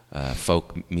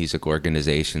folk music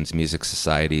organizations, music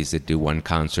societies that do one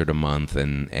concert a month,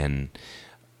 and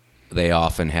they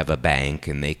often have a bank,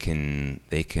 and they can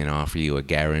offer you a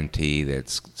guarantee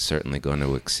that's certainly going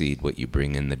to exceed what you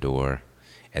bring in the door,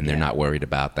 and they're not worried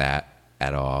about that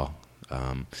at all.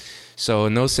 So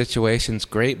in those situations,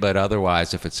 great, but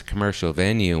otherwise, if it's a commercial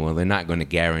venue, well, they're not going to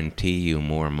guarantee you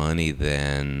more money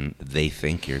than they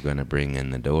think you're going to bring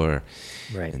in the door.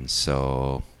 Right. And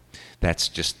so that's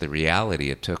just the reality.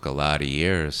 It took a lot of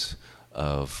years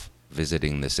of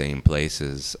visiting the same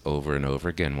places over and over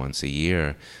again once a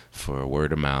year for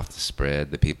word of mouth to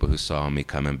spread, the people who saw me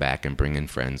coming back and bringing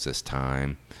friends this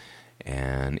time.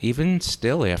 And even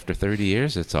still, after 30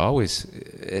 years, it's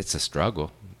a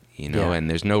struggle, and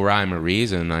there's no rhyme or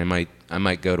reason. I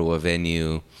might go to a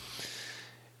venue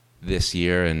this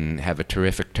year and have a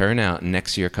terrific turnout, and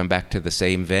next year come back to the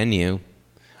same venue.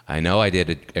 I know I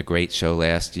did a great show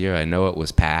last year. I know it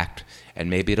was packed, and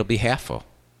maybe it'll be half full.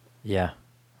 Yeah.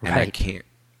 And I can't,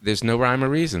 there's no rhyme or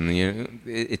reason.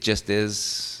 It just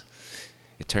is,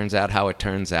 it turns out how it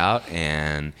turns out,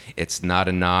 and it's not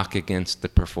a knock against the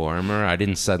performer. I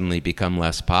didn't suddenly become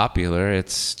less popular.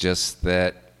 It's just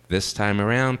that this time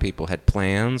around people had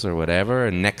plans or whatever,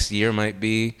 and next year might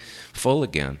be full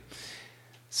again.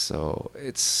 So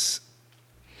there's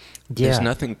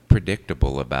nothing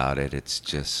predictable about it. It's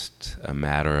just a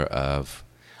matter of,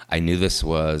 I knew this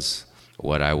was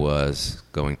what I was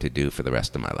going to do for the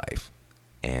rest of my life.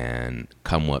 And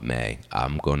come what may,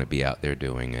 I'm going to be out there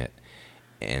doing it.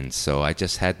 And so I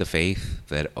just had the faith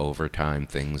that over time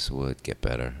things would get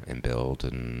better and build,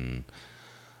 and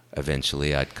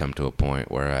eventually I'd come to a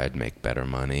point where I'd make better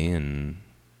money, and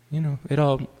it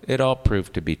all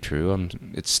proved to be true.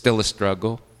 It's still a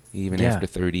struggle even after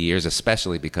 30 years,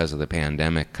 especially because of the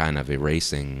pandemic kind of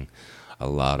erasing a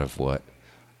lot of what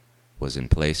was in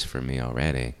place for me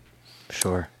already.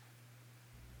 Sure.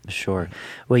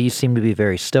 Well, you seem to be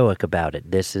very stoic about it.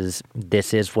 This is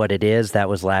what it is. That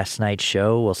was last night's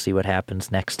show. We'll see what happens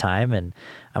next time, and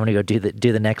I'm going to go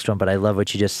do the next one. But I love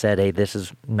what you just said. Hey, this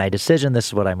is my decision. This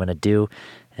is what I'm going to do,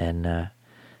 and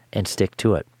stick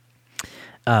to it.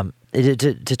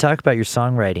 To talk about your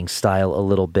songwriting style a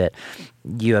little bit,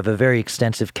 you have a very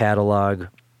extensive catalog,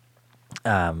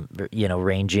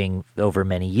 ranging over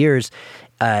many years,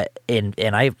 and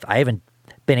I haven't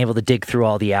been able to dig through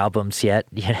all the albums yet.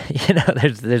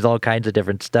 There's all kinds of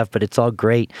different stuff, but it's all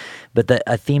great. But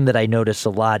a theme that I notice a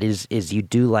lot is you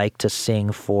do like to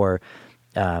sing for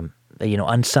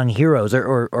unsung heroes,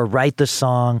 or write the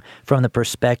song from the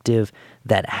perspective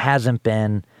that hasn't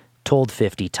been told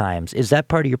 50 times. Is that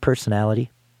part of your personality?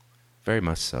 Very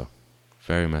much so.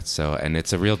 Very much so. And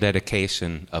it's a real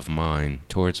dedication of mine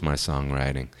towards my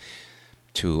songwriting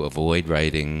to avoid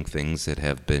writing things that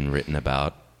have been written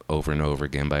about over and over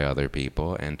again by other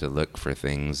people, and to look for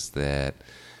things that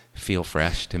feel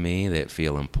fresh to me, that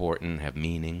feel important, have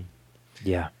meaning.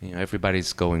 Yeah.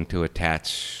 Everybody's going to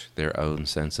attach their own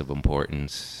sense of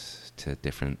importance to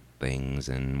different things,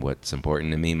 and what's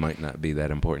important to me might not be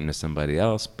that important to somebody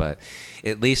else, but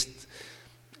at least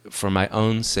for my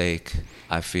own sake,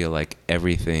 I feel like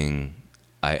everything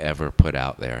I ever put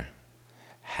out there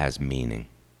has meaning.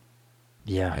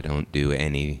 Yeah. I don't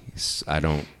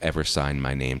ever sign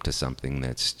my name to something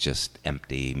that's just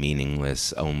empty,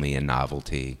 meaningless, only a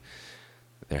novelty.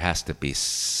 There has to be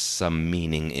some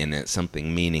meaning in it,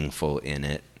 something meaningful in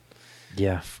it,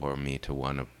 Yeah. for me to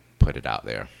want to put it out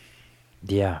there.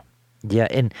 Yeah. Yeah,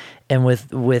 and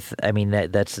with I mean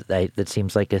that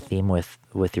seems like a theme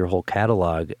with your whole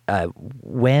catalog.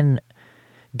 Was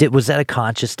that a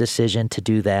conscious decision to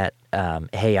do that?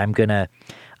 Hey, I'm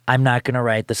not gonna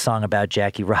write the song about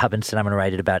Jackie Robinson. I'm gonna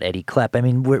write it about Eddie Klepp. I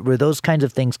mean, were those kinds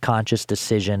of things conscious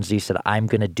decisions? You said I'm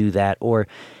gonna do that, or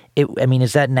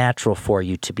is that natural for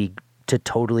you to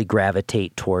totally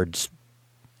gravitate towards,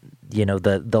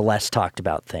 the less talked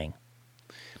about thing?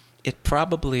 It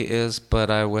probably is,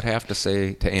 but I would have to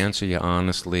say, to answer you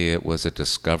honestly, it was a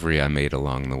discovery I made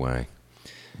along the way.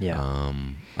 Yeah.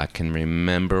 I can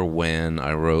remember when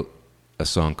I wrote a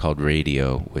song called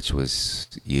Radio, which was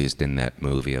used in that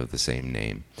movie of the same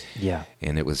name. Yeah.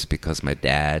 And it was because my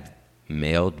dad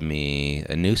mailed me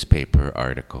a newspaper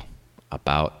article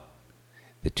about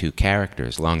the two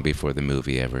characters long before the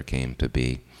movie ever came to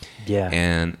be. Yeah.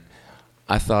 And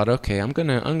I thought, okay, I'm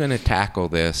gonna tackle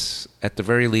this. At the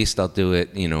very least, I'll do it,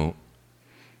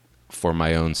 for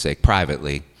my own sake,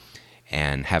 privately,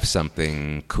 and have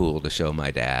something cool to show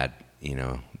my dad.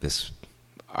 This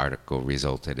article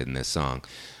resulted in this song,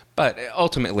 but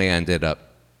ultimately I ended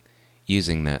up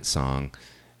using that song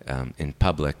in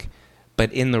public.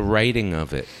 But in the writing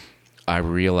of it, I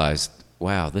realized,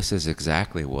 wow, this is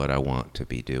exactly what I want to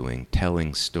be doing,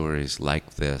 telling stories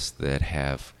like this that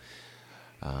have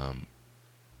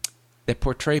that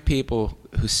portray people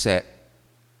who set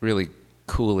really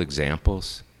cool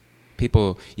examples,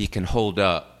 people you can hold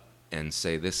up and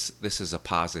say, this is a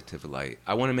positive light.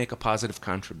 I want to make a positive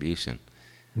contribution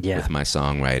with my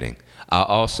songwriting.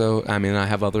 I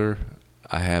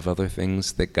have other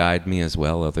things that guide me as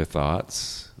well, other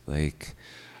thoughts. Like,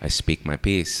 I speak my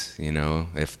piece,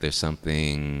 if there's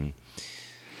something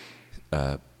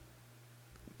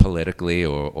politically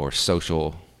or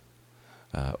social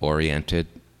oriented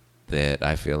that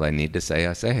I feel I need to say,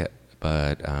 I say it.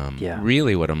 But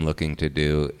really what I'm looking to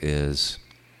do is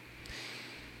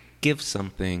give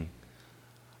something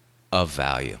of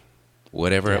value,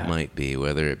 whatever it might be,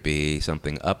 whether it be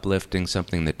something uplifting,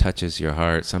 something that touches your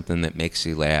heart, something that makes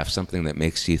you laugh, something that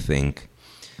makes you think.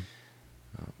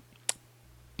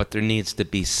 But there needs to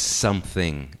be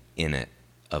something in it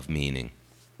of meaning.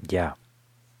 Yeah.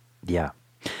 Yeah.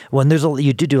 Well, and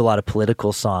you do a lot of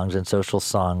political songs and social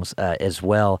songs as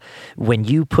well. When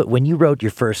you wrote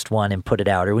your first one and put it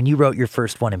out, or when you wrote your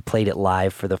first one and played it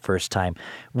live for the first time,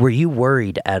 were you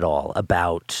worried at all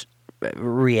about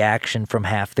reaction from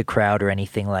half the crowd or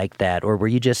anything like that, or were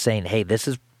you just saying, "Hey, this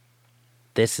is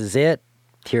it.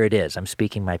 Here it is. I'm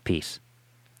speaking my piece"?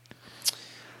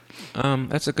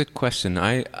 That's a good question.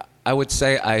 I would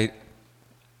say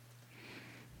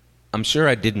I'm sure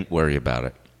I didn't worry about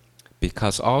it.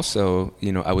 Because also,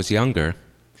 I was younger,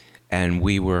 and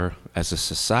we were, as a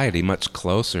society, much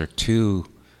closer to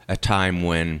a time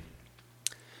when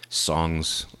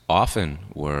songs often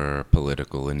were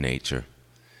political in nature.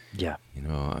 Yeah.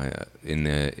 In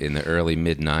the early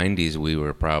mid-'90s, we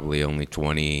were probably only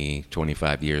 20,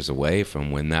 25 years away from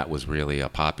when that was really a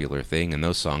popular thing, and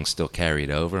those songs still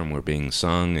carried over and were being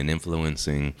sung and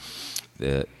influencing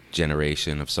the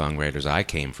generation of songwriters I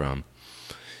came from.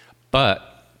 But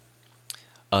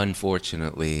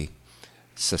unfortunately,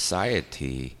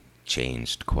 society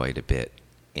changed quite a bit,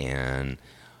 and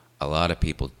a lot of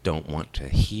people don't want to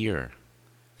hear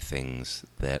things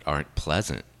that aren't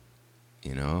pleasant.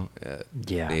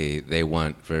 They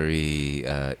want very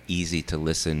easy to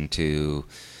listen to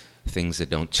things that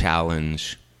don't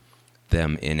challenge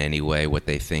them in any way, what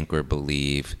they think or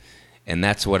believe, and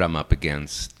that's what I'm up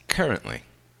against currently.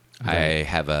 Right. I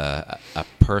have a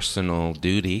personal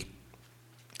duty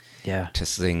to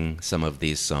sing some of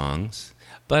these songs,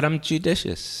 but I'm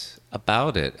judicious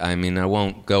about it. I mean, I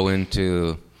won't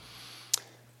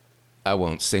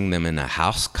sing them in a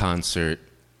house concert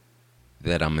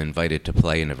that I'm invited to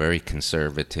play in a very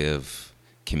conservative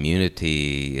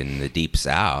community in the Deep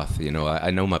South.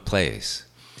 I know my place.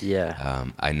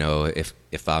 Yeah. I know if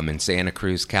I'm in Santa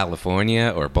Cruz,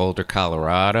 California, or Boulder,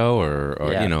 Colorado,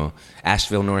 or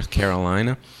Asheville, North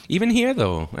Carolina. Even here,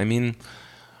 though,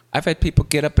 I've had people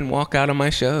get up and walk out of my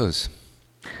shows.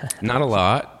 Not a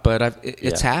lot, but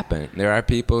it's happened. There are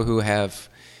people who have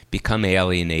become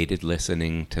alienated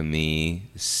listening to me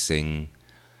sing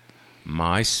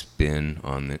my spin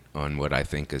on what I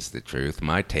think is the truth,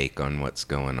 my take on what's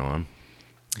going on.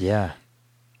 Yeah.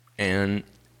 And,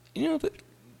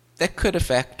 that could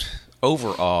affect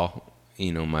overall,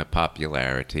 my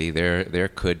popularity. There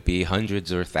could be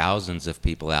hundreds or thousands of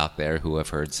people out there who have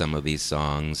heard some of these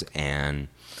songs and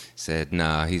said,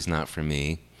 "Nah, he's not for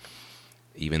me,"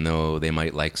 even though they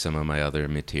might like some of my other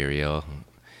material.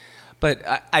 But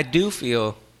I do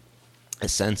feel a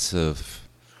sense of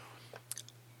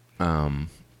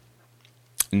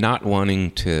not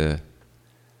wanting to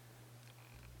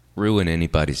ruin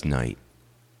anybody's night.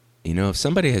 If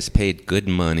somebody has paid good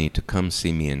money to come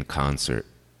see me in concert,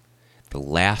 the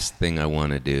last thing I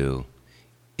want to do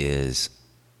is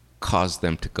cause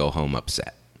them to go home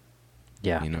upset.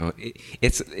 Yeah.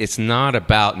 It's not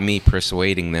about me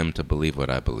persuading them to believe what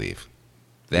I believe.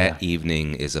 That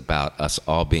evening is about us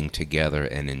all being together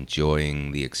and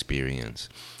enjoying the experience.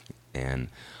 And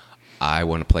I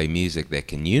want to play music that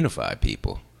can unify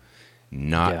people,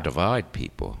 not divide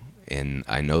people. And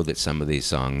I know that some of these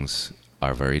songs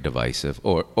are very divisive,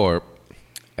 or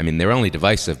they're only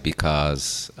divisive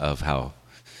because of how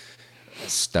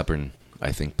stubborn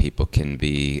I think people can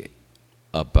be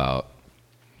about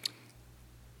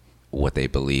what they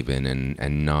believe in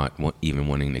and not even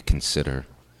wanting to consider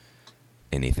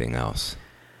anything else.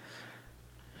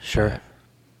 Sure.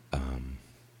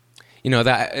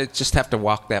 That it just have to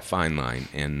walk that fine line,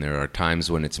 and there are times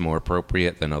when it's more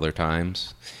appropriate than other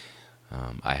times.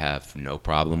 I have no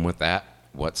problem with that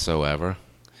whatsoever.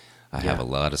 I have a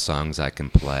lot of songs I can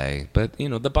play, but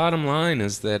the bottom line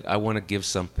is that I want to give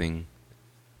something,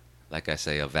 like I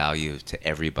say, of value to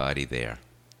everybody there.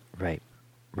 Right.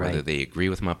 Whether they agree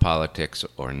with my politics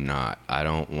or not. I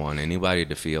don't want anybody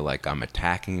to feel like I'm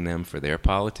attacking them for their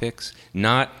politics,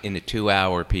 not in a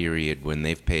 2-hour period when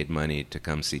they've paid money to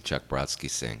come see Chuck Brodsky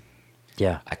sing.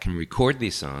 Yeah. I can record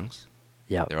these songs.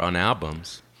 Yeah. They're on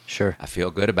albums. Sure. I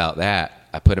feel good about that.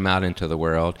 I put them out into the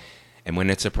world, and when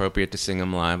it's appropriate to sing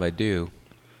them live, I do.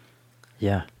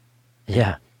 Yeah.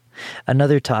 Yeah.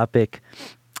 Another topic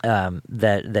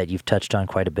that you've touched on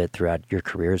quite a bit throughout your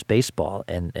career is baseball,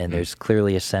 and there's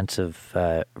clearly a sense of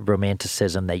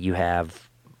romanticism that you have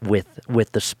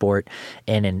with the sport,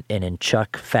 and in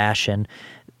Chuck fashion.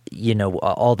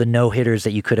 All the no-hitters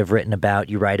that you could have written about,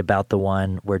 you write about the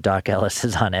one where Doc Ellis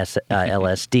is on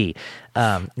LSD.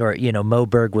 Or Mo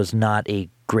Berg was not a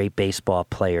great baseball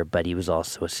player, but he was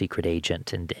also a secret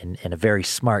agent and a very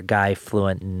smart guy,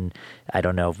 fluent in, I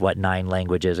don't know, 9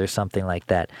 languages or something like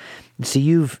that. So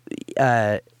you've,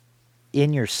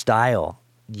 in your style,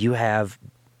 you have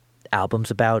albums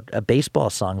about baseball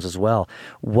songs as well.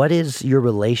 What is your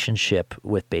relationship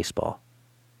with baseball?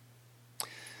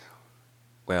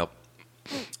 Well,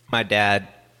 my dad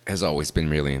has always been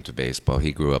really into baseball.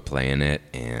 He grew up playing it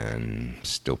and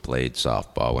still played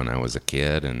softball when I was a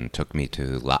kid and took me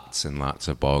to lots and lots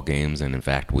of ball games. And in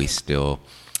fact, we still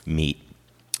meet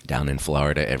down in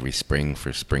Florida every spring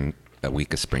for a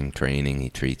week of spring training. He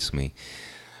treats me.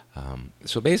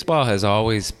 So baseball has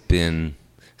always been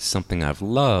something I've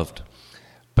loved.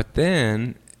 But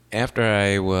then after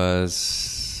I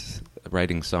was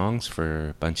writing songs for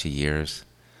a bunch of years,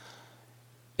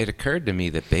 it occurred to me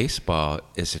that baseball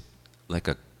is like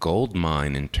a gold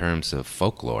mine in terms of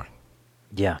folklore.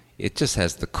 Yeah. It just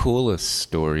has the coolest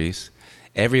stories.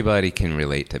 Everybody can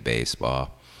relate to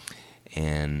baseball.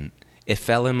 And it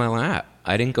fell in my lap.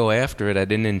 I didn't go after it. I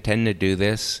didn't intend to do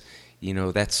this.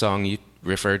 That song you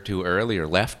referred to earlier,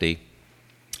 Lefty,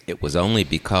 it was only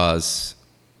because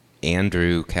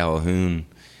Andrew Calhoun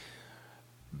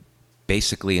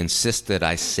basically insisted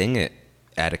I sing it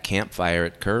at a campfire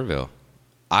at Kerrville.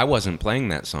 I wasn't playing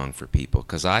that song for people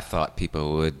because I thought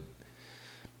people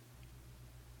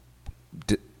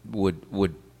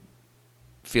would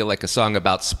feel like a song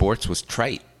about sports was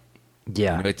trite.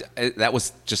 Yeah. That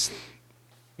was just,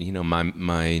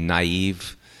 my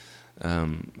naive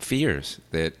fears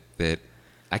that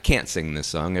I can't sing this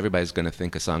song. Everybody's going to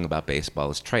think a song about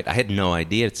baseball is trite. I had no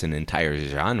idea it's an entire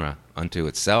genre unto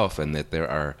itself and that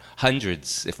there are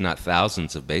hundreds, if not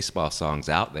thousands, of baseball songs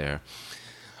out there.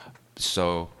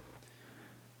 So,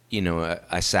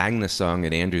 I sang the song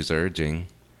at Andrew's urging.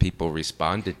 People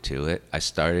responded to it. I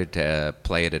started to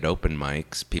play it at open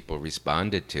mics. People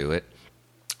responded to it.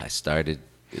 I started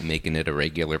making it a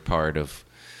regular part of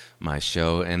my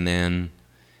show. And then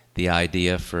the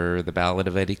idea for the Ballad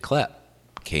of Eddie Klepp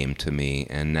came to me.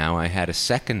 And now I had a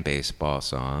second baseball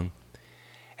song.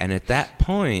 And at that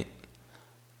point,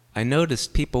 I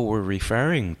noticed people were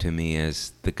referring to me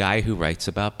as the guy who writes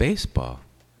about baseball.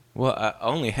 Well, I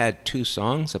only had 2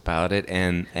 songs about it,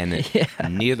 and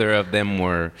neither of them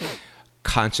were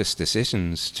conscious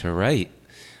decisions to write.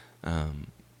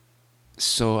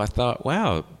 So I thought,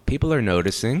 wow, people are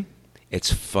noticing.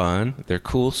 It's fun. They're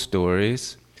cool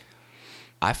stories.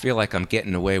 I feel like I'm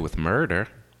getting away with murder,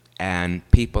 and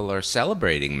people are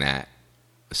celebrating that.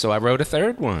 So I wrote a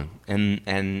third one,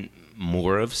 and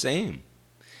more of same.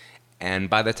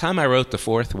 And by the time I wrote the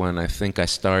fourth one, I think I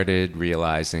started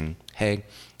realizing, hey,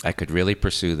 I could really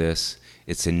pursue this.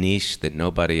 It's a niche that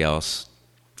nobody else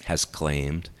has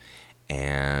claimed.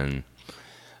 And,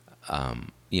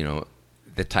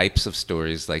 the types of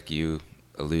stories like you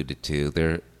alluded to,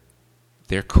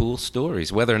 they're cool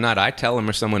stories. Whether or not I tell them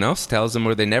or someone else tells them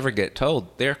or they never get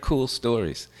told, they're cool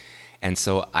stories. And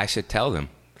so I should tell them.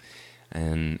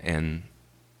 And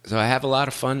so I have a lot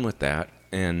of fun with that.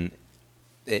 And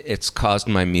it's caused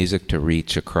my music to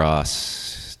reach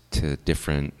across to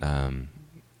different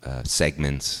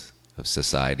segments of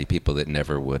society, people that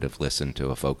never would have listened to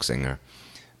a folk singer.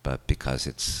 But because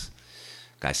it's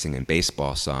guys singing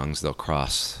baseball songs, they'll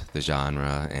cross the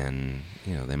genre and,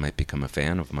 they might become a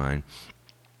fan of mine.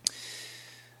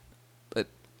 But,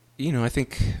 I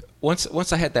think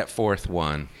once I had that fourth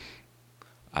one,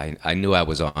 I knew I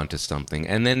was onto something.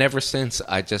 And then ever since,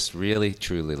 I just really,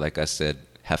 truly, like I said,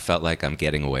 have felt like I'm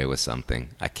getting away with something.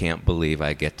 I can't believe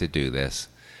I get to do this.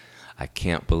 I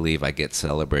can't believe I get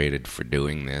celebrated for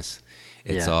doing this.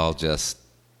 It's all just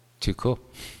too cool.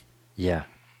 Yeah.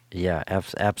 Yeah,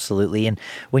 absolutely. And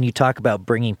when you talk about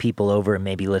bringing people over and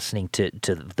maybe listening to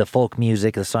the folk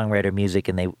music, the songwriter music,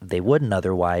 and they wouldn't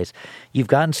otherwise, you've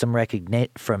gotten some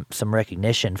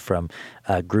recognition from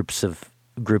groups of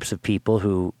people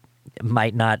who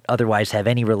might not otherwise have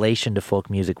any relation to folk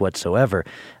music whatsoever.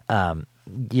 And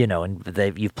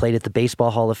you've played at the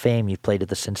Baseball Hall of Fame, you've played at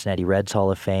the Cincinnati Reds Hall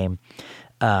of Fame,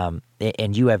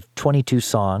 and you have 22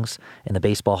 songs in the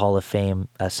Baseball Hall of Fame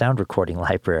sound recording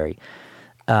library.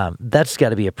 That's got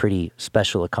to be a pretty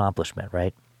special accomplishment,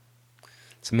 right?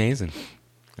 It's amazing.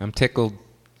 I'm tickled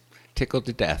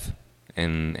to death,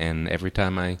 and every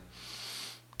time I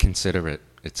consider it,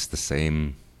 it's the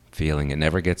same feeling. It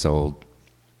never gets old.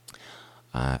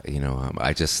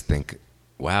 I just think,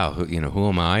 wow, who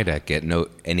am I to get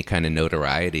any kind of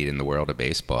notoriety in the world of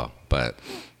baseball? But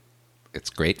it's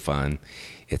great fun.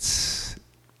 It's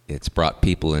brought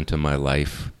people into my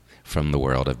life from the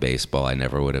world of baseball I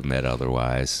never would have met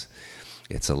otherwise.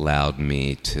 It's allowed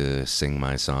me to sing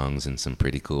my songs in some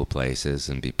pretty cool places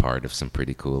and be part of some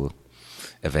pretty cool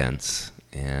events.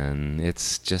 And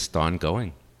it's just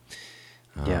ongoing.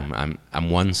 I'm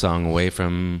one song away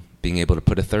from being able to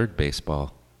put a third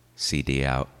baseball CD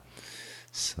out.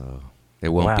 So it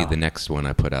won't be the next one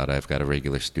I put out. I've got a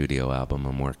regular studio album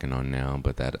I'm working on now,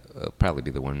 but that'll probably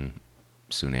be the one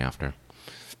soon after.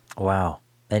 Wow.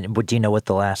 And do you know what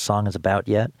the last song is about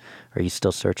yet? Or are you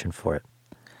still searching for it?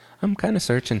 I'm kind of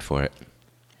searching for it.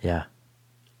 Yeah.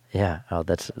 Yeah. Oh,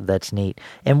 that's neat.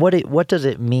 And what does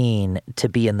it mean to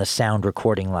be in the sound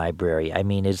recording library? I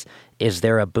mean, is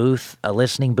there a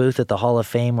listening booth at the Hall of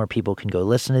Fame where people can go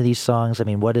listen to these songs? I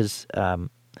mean, what is the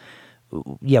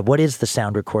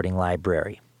sound recording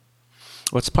library?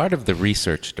 Well, it's part of the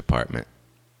research department.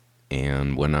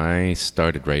 And when I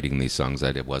started writing these songs,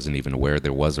 I wasn't even aware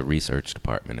there was a research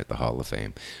department at the Hall of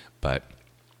Fame. But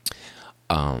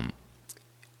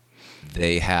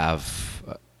they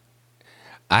have.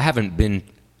 I haven't been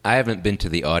to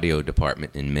the audio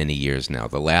department in many years now.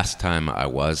 The last time I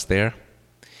was there,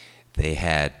 they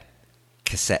had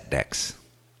cassette decks,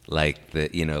 like the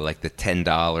 $10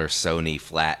 Sony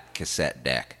flat cassette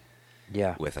deck.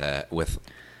 Yeah. With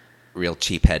real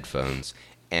cheap headphones.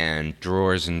 And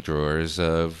drawers and drawers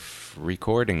of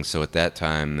recordings. So at that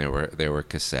time, there were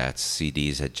cassettes.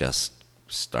 CDs had just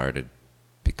started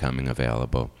becoming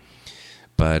available.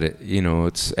 But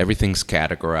everything's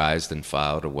categorized and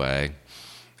filed away.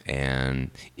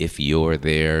 And if you're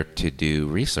there to do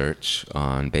research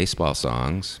on baseball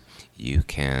songs, you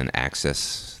can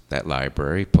access that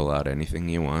library, pull out anything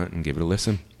you want, and give it a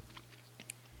listen.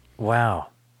 Wow.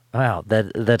 Wow,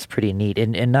 that's pretty neat.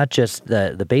 And not just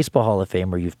the Baseball Hall of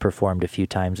Fame where you've performed a few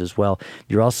times as well.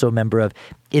 You're also a member of,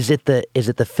 is it the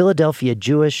Philadelphia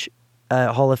Jewish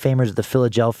Hall of Fame, or is it the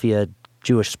Philadelphia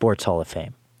Jewish Sports Hall of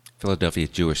Fame? Philadelphia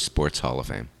Jewish Sports Hall of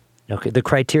Fame. Okay, the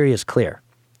criteria is clear.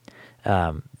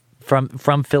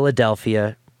 From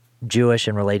Philadelphia, Jewish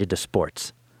and related to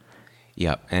sports.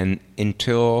 Yeah, and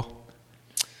until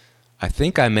I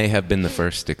think I may have been the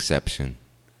first exception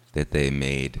that they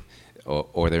made.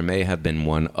 Or there may have been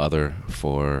one other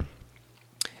for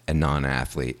a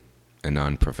non-athlete, a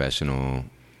non-professional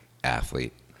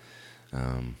athlete.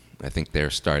 I think they're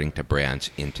starting to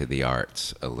branch into the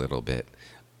arts a little bit.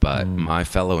 But my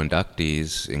fellow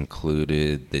inductees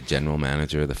included the general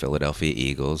manager of the Philadelphia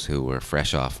Eagles, who were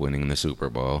fresh off winning the Super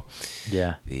Bowl.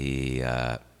 Yeah.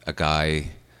 A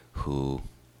guy who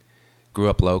grew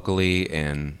up locally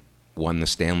and won the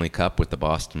Stanley Cup with the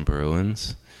Boston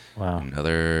Bruins. Wow.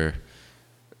 Another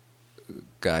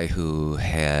guy who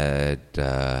had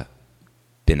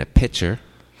been a pitcher,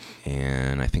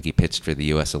 and I think he pitched for the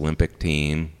U.S. Olympic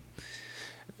team.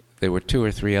 There were 2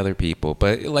 or 3 other people,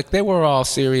 but like they were all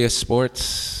serious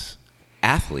sports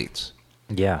athletes.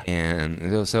 Yeah.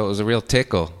 And so it was a real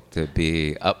tickle to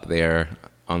be up there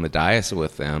on the dais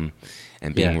with them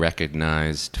and being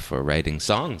recognized for writing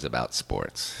songs about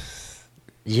sports.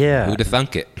 Yeah. Who'd have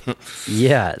thunk it?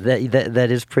 Yeah, that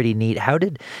is pretty neat.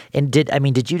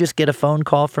 Did you just get a phone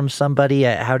call from somebody?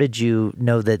 How did you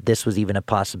know that this was even a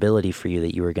possibility for you,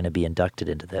 that you were going to be inducted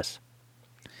into this?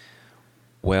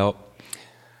 Well,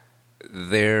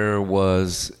 there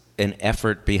was an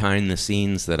effort behind the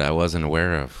scenes that I wasn't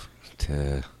aware of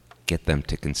to get them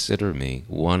to consider me.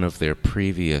 One of their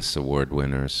previous award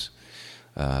winners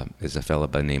is a fellow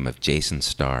by the name of Jason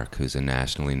Stark, who's a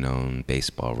nationally known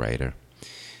baseball writer.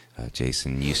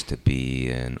 Jason used to be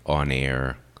an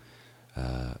on-air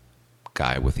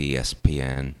guy with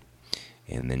ESPN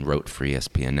and then wrote for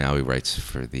ESPN. Now he writes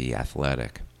for The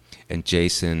Athletic. And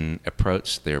Jason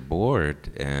approached their board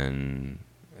and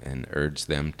urged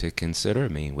them to consider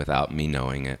me without me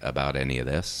knowing about any of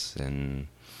this. And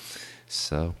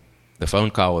so the phone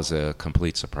call was a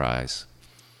complete surprise.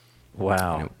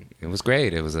 Wow. It was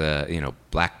great. It was a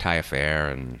black tie affair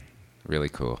and really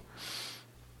cool.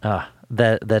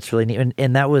 That's really neat.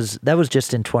 And that was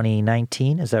just in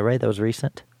 2019. Is that right? That was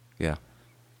recent. Yeah.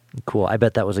 Cool. I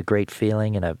bet that was a great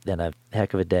feeling and a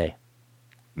heck of a day.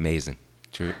 Amazing.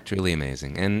 Truly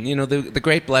amazing. And the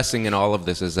great blessing in all of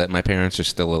this is that my parents are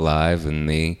still alive and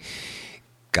they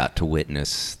got to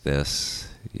witness this.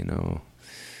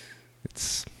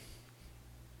 It's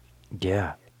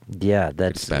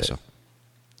that's special.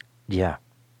 Yeah,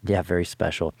 very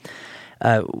special.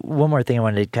 One more thing I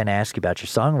wanted to kind of ask you about your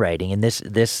songwriting, and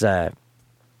this I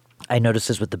noticed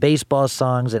this with the baseball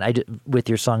songs, and with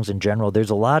your songs in general. There's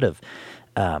a lot of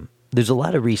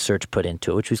research put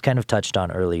into it, which was kind of touched on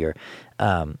earlier.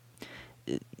 I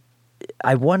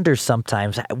wonder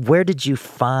sometimes, where did you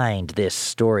find this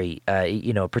story?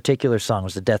 A particular song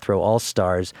was the Death Row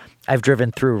All-Stars. I've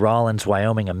driven through Rawlins,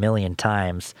 Wyoming 1 million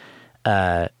times,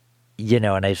 and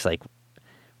I was like,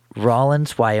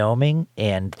 Rawlins, Wyoming,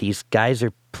 and these guys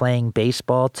are playing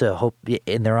baseball to hope,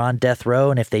 and they're on death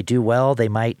row, and if they do well, they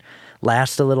might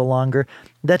last a little longer.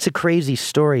 That's a crazy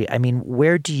story. I mean,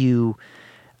 are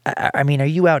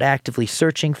you out actively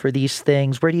searching for these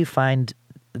things? Where do you find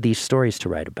these stories to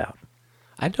write about?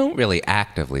 I don't really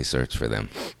actively search for them.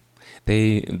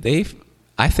 I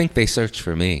think they search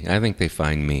for me. I think they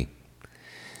find me.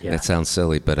 Yeah. That sounds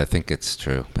silly, but I think it's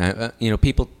true.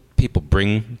 People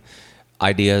bring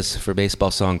ideas for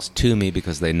baseball songs to me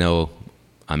because they know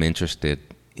I'm interested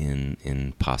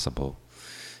in possible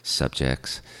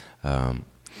subjects.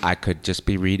 I could just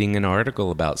be reading an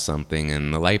article about something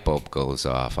and the light bulb goes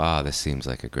off. This seems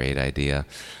like a great idea.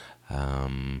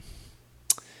 I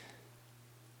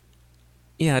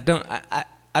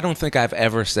don't think I've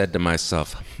ever said to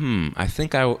myself, I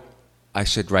think I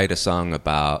should write a song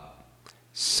about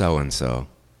so-and-so.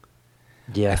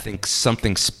 Yeah. I think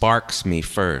something sparks me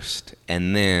first,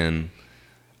 and then,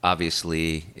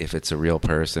 obviously, if it's a real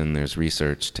person, there's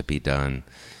research to be done.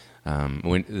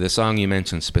 When the song you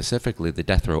mentioned specifically, the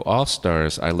Death Row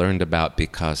All-Stars, I learned about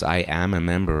because I am a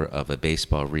member of a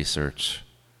baseball research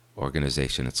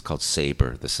organization. It's called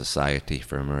SABR, the Society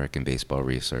for American Baseball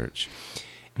Research.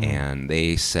 And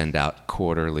they send out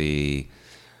quarterly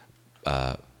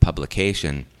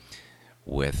publication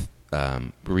with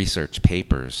research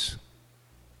papers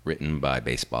written by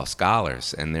baseball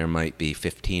scholars, and there might be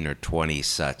 15 or 20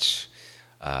 such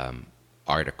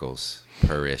articles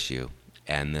per issue.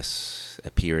 And this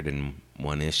appeared in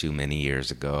one issue many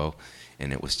years ago,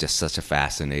 and it was just such a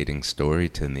fascinating story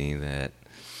to me that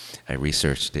I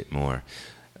researched it more.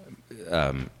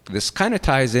 This kind of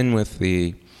ties in with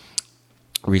the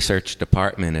research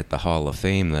department at the Hall of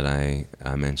Fame that I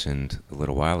mentioned a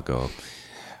little while ago.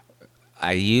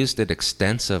 I used it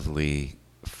extensively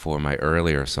for my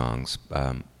earlier songs.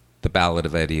 The Ballad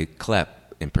of Eddie Klepp,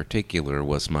 in particular,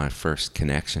 was my first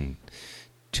connection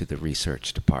to the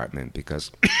research department because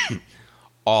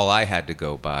all I had to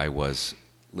go by was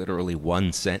literally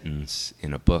one sentence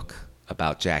in a book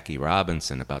about Jackie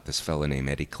Robinson, about this fellow named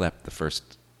Eddie Klepp, the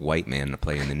first white man to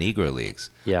play in the Negro Leagues.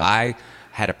 Yeah. I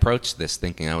had approached this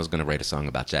thinking I was going to write a song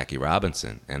about Jackie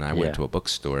Robinson, and I went to a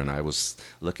bookstore and I was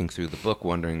looking through the book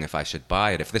wondering if I should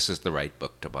buy it, if this is the right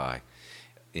book to buy,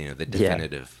 the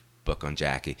definitive book on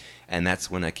Jackie. And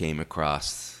that's when I came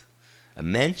across a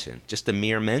mention, just a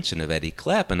mere mention of Eddie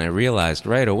Klepp, and I realized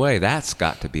right away that's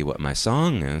got to be what my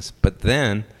song is. But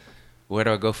then, where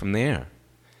do I go from there?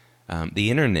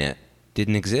 The internet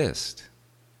didn't exist,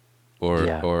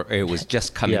 or it was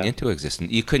just coming into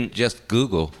existence. You couldn't just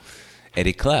Google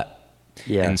Eddie Klepp.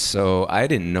 Yeah. And so I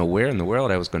didn't know where in the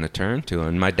world I was going to turn to.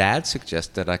 And my dad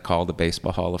suggested I call the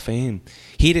Baseball Hall of Fame.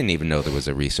 He didn't even know there was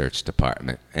a research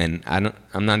department. And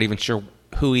I'm not even sure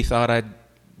who he thought I'd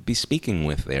be speaking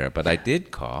with there, but I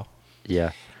did call.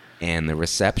 Yeah. And the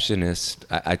receptionist,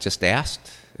 I just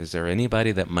asked, is there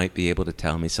anybody that might be able to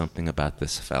tell me something about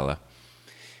this fella?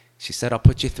 She said, I'll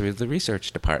put you through the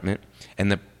research department.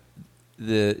 And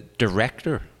the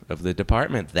director of the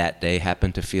department that day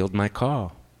happened to field my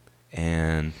call.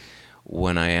 And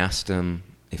when I asked him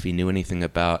if he knew anything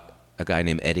about a guy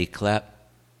named Eddie Klepp,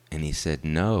 and he said,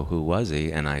 no, who was he?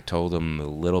 And I told him the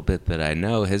little bit that I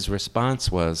know, his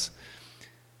response was,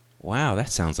 wow, that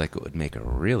sounds like it would make a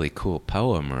really cool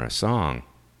poem or a song.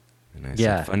 And I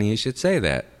said, funny you should say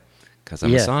that, because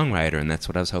I'm a songwriter, and that's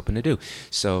what I was hoping to do.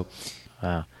 So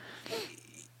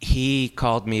he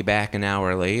called me back an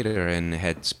hour later and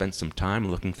had spent some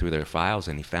time looking through their files,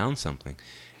 and he found something.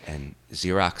 And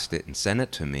Xeroxed it and sent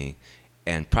it to me.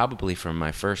 And probably from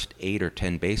my first 8 or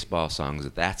 10 baseball songs,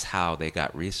 that's how they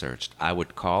got researched. I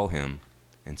would call him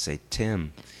and say,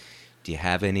 Tim, do you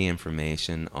have any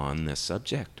information on this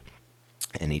subject?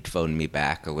 And he'd phone me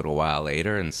back a little while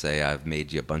later and say, I've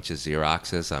made you a bunch of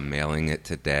Xeroxes. I'm mailing it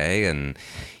today. And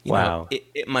you know,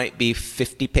 it might be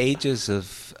 50 pages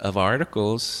of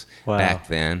articles back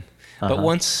then. But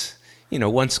once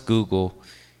Google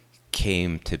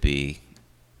came to be,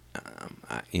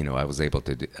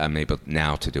 I'm able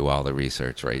now to do all the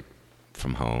research right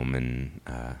from home, and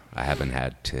I haven't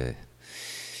had to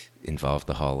involve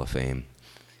the Hall of Fame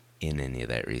in any of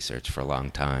that research for a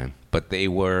long time. But they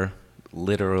were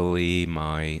literally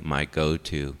my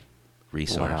go-to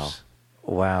resource.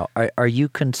 Wow. Are you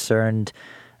concerned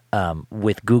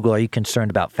with Google? Are you concerned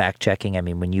about fact-checking? I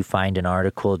mean, when you find an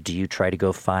article, do you try to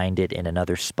go find it in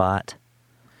another spot?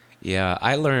 Yeah,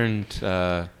 I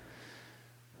learned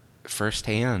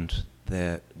firsthand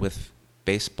that with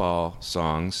baseball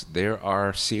songs, there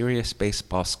are serious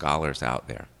baseball scholars out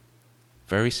there,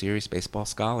 very serious baseball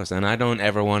scholars, and I don't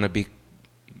ever want to be,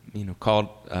 called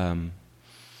on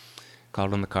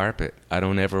the carpet. I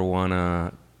don't ever want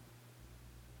to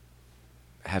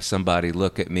have somebody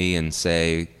look at me and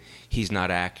say he's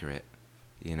not accurate.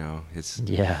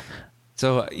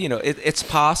 So it's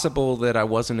possible that I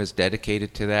wasn't as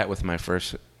dedicated to that with my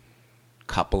first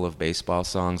couple of baseball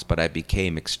songs, but I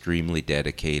became extremely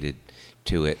dedicated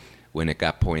to it when it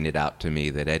got pointed out to me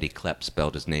that Eddie Klepp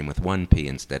spelled his name with 1 P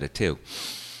instead of 2.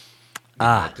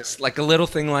 Just like a little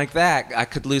thing like that, I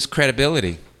could lose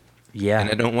credibility. Yeah. And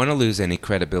I don't want to lose any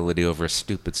credibility over a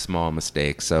stupid small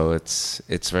mistake, so it's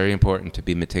very important to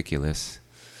be meticulous.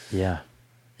 Yeah.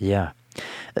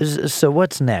 So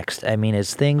what's next? I mean,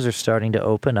 as things are starting to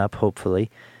open up,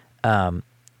 hopefully,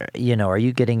 are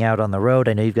you getting out on the road?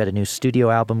 I know you've got a new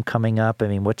studio album coming up. I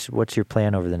mean, what's your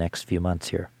plan over the next few months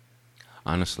here?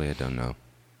 Honestly, I don't know.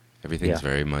 Everything's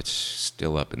very much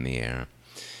still up in the air.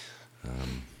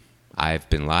 I've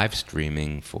been live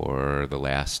streaming for the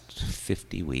last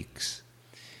 50 weeks.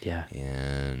 Yeah.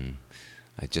 And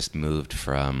I just moved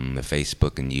from the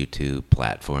Facebook and YouTube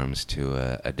platforms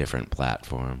to a different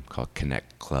platform called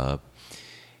Connect Club.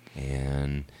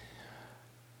 And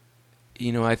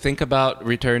I think about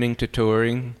returning to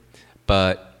touring,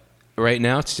 but right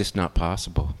now it's just not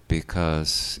possible,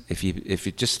 because if you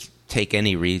just take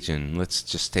any region, let's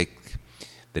just take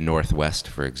the Northwest,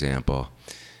 for example,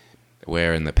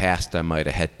 where in the past I might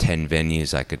have had 10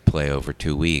 venues I could play over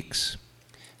 2 weeks.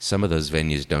 Some of those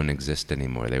venues don't exist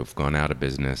anymore. They've gone out of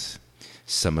business.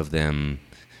 Some of them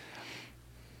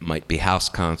might be house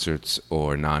concerts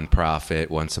or nonprofit,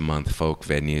 once-a-month folk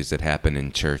venues that happen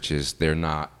in churches. They're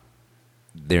not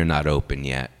open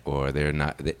yet, or they're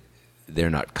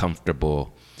not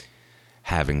comfortable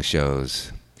having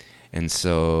shows. And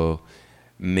so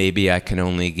maybe I can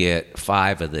only get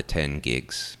 5 of the 10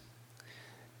 gigs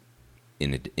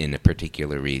in a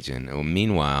particular region. Well,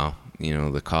 meanwhile,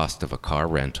 the cost of a car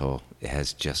rental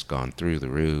has just gone through the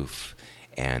roof,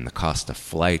 and the cost of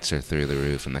flights are through the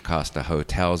roof, and the cost of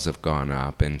hotels have gone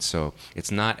up, and so it's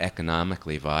not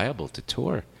economically viable to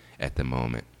tour at the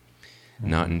moment.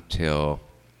 Not until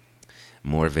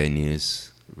more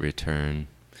venues return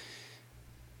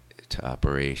to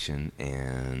operation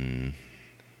and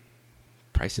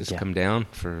prices come down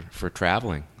for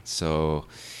traveling. So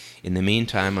in the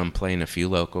meantime, I'm playing a few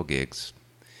local gigs,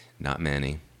 not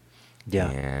many. Yeah.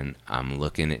 And I'm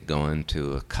looking at going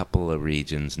to a couple of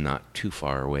regions not too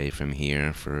far away from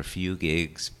here for a few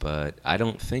gigs, but I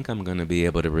don't think I'm going to be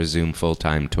able to resume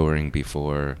full-time touring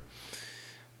before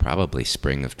probably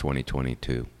spring of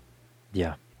 2022.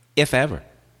 Yeah. If ever.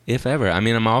 If ever. I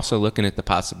mean, I'm also looking at the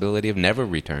possibility of never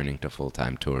returning to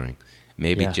full-time touring.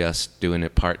 Maybe Yeah. just doing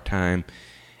it part-time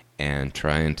and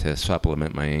trying to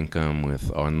supplement my income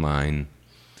with online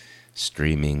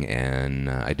streaming.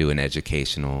 And I do an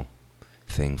educational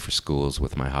thing for schools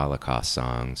with my Holocaust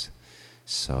songs.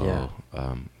 So,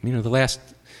 the last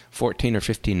 14 or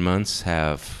 15 months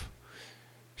have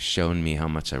shown me how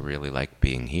much I really like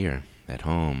being here at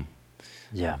home.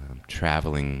 Yeah.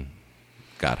 Traveling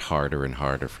got harder and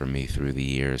harder for me through the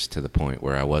years to the point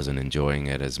where I wasn't enjoying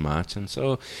it as much. And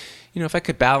so, if I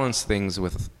could balance things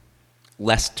with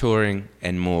less touring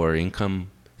and more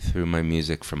income through my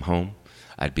music from home,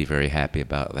 I'd be very happy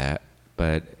about that.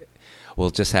 But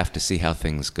we'll just have to see how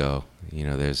things go.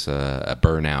 There's a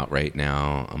burnout right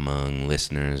now among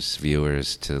listeners,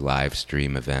 viewers to live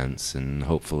stream events, and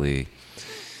hopefully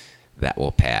that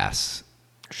will pass.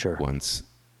 Sure. Once,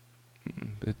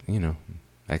 but,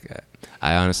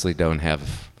 I honestly don't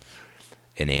have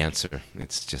an answer.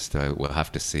 It's just we'll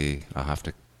have to see. I'll have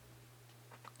to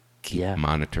keep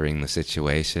monitoring the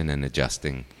situation and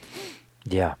adjusting.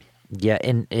 Yeah. Yeah,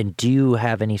 and do you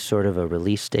have any sort of a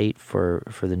release date for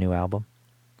the new album?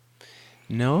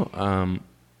 No,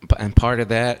 and part of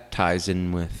that ties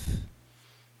in with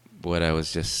what I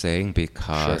was just saying,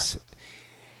 because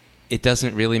it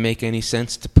doesn't really make any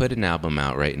sense to put an album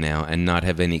out right now and not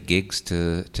have any gigs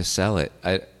to sell it.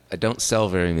 I don't sell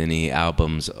very many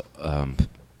albums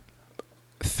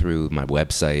through my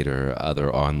website or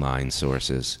other online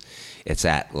sources. It's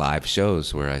at live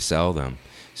shows where I sell them.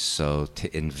 So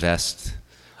to invest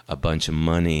a bunch of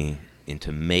money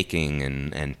into making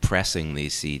and pressing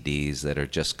these CDs that are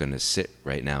just going to sit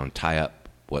right now and tie up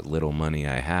what little money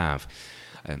I have,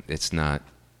 it's not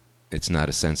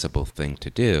a sensible thing to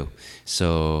do.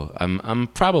 So I'm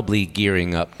probably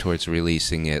gearing up towards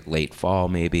releasing it late fall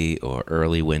maybe, or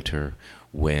early winter,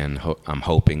 when I'm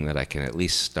hoping that I can at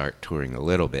least start touring a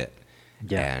little bit.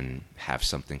 And have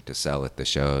something to sell at the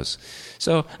shows.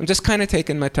 So I'm just kind of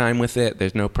taking my time with it.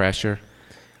 There's no pressure.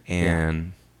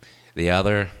 And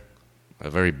a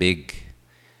very big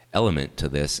element to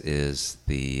this is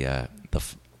the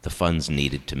funds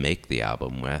needed to make the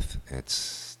album with.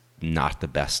 It's not the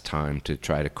best time to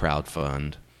try to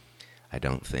crowdfund, I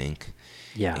don't think.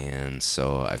 Yeah. And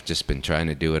so I've just been trying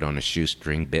to do it on a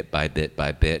shoestring, bit by bit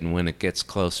by bit. And when it gets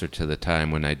closer to the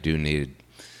time when I do need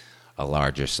a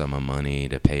larger sum of money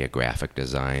to pay a graphic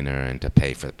designer and to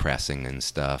pay for the pressing and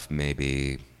stuff,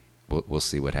 maybe we'll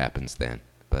see what happens then.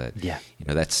 But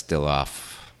that's still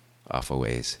off a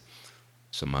ways,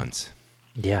 some months.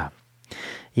 Yeah.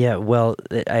 Well,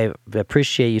 I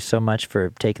appreciate you so much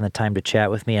for taking the time to chat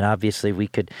with me, and obviously we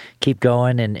could keep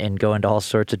going and go into all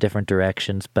sorts of different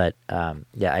directions, but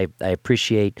I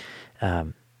appreciate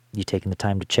you taking the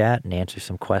time to chat and answer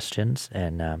some questions,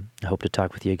 and I hope to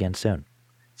talk with you again soon.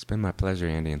 It's been my pleasure,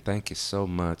 Andy, and thank you so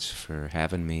much for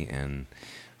having me and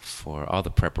for all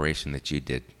the preparation that you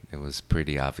did. It was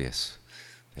pretty obvious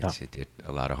that you did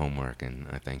a lot of homework, and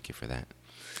I thank you for that.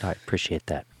 All right, appreciate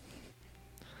that.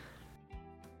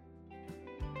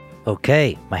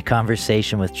 Okay, my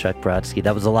conversation with Chuck Brodsky.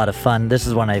 That was a lot of fun. This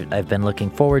is one I've been looking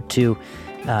forward to,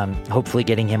 hopefully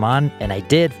getting him on, and I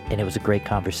did, and it was a great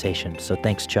conversation. So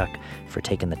thanks, Chuck, for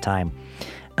taking the time.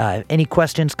 Any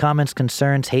questions, comments,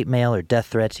 concerns, hate mail, or death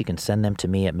threats, you can send them to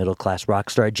me at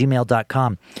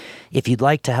middleclassrockstar@gmail.com. If you'd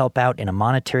like to help out in a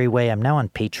monetary way, I'm now on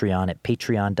Patreon at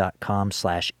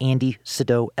patreon.com/Andy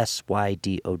Sydow,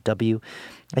 SYDOW.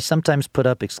 I sometimes put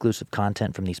up exclusive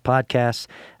content from these podcasts.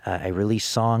 I release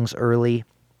songs early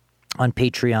on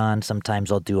Patreon.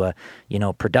 Sometimes I'll do a,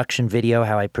 production video,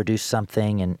 how I produce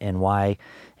something and why,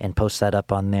 and post that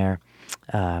up on there.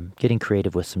 Getting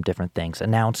creative with some different things,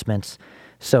 announcements.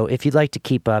 So if you'd like to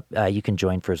keep up, you can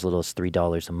join for as little as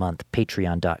 $3 a month,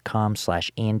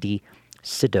 patreon.com/Andy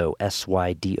Sydow,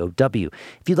 SYDOW.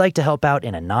 If you'd like to help out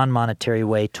in a non-monetary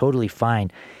way, totally fine.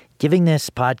 Giving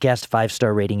this podcast a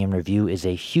 5-star rating and review is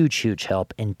a huge, huge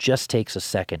help and just takes a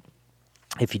second.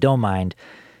 If you don't mind,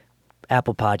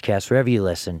 Apple Podcasts, wherever you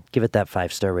listen, give it that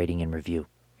 5-star rating and review.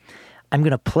 I'm going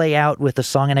to play out with a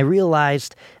song, and I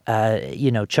realized,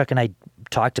 Chuck and I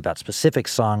talked about specific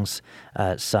songs,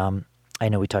 some. I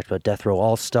know we talked about Death Row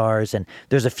All-Stars, and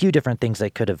there's a few different things I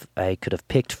could have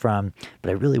picked from,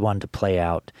 but I really wanted to play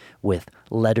out with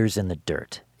Letters in the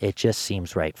Dirt. It just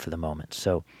seems right for the moment.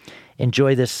 So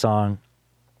enjoy this song,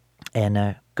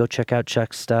 and go check out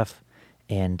Chuck's stuff,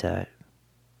 and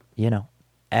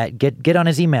get on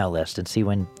his email list and see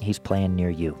when he's playing near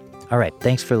you. All right,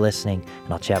 thanks for listening,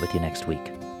 and I'll chat with you next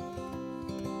week.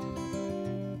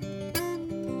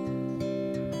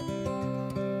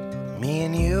 Me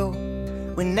and you,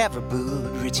 we never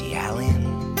booed Richie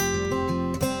Allen.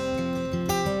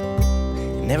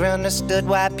 Never understood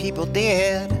why people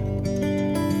did.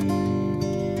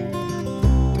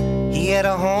 He had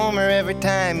a homer every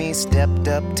time he stepped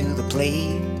up to the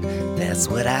plate. That's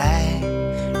what I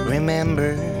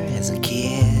remember as a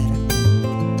kid.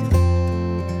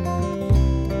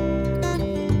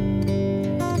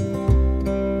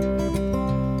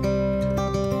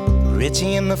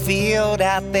 Richie in the field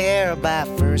out there by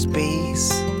first base,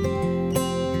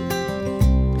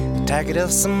 the target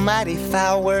of some mighty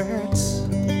foul words.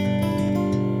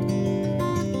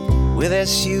 With his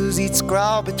shoes he'd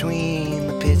scrawl between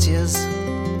the pitches,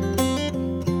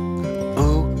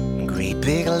 boo, in great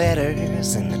big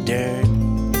letters in the dirt.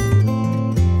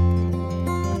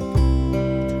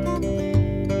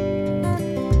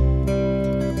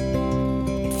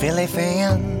 Philly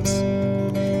fans,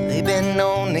 they've been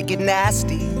known to get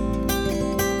nasty.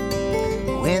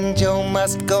 When Joe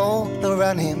must go, they'll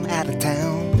run him out of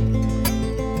town.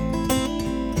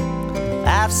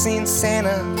 I've seen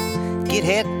Santa get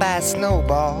hit by a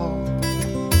snowball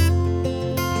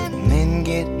and then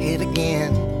get hit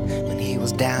again when he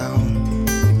was down.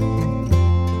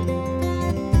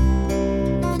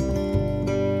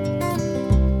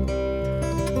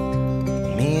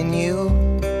 Me and you,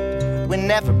 we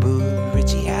never booed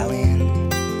Richie Allen,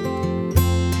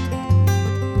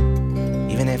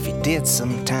 even if he did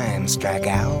sometimes strike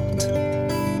out.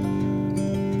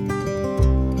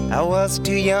 I was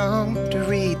too young to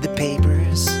read the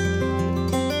papers,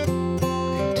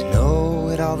 to know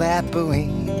what all that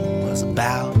booing was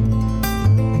about.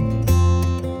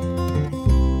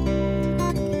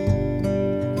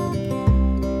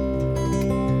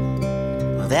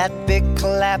 Well, that big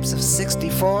collapse of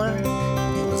 '64, it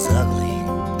was ugly.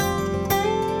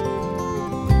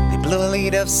 They blew a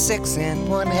lead of 6 in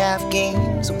 1/2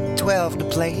 games with 12 to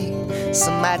play.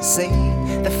 Some might say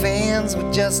the fans were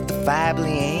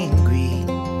justifiably angry.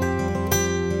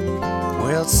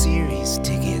 World Series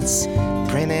tickets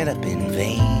printed up in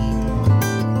vain.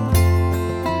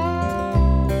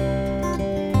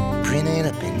 Printed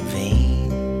up in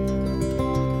vain.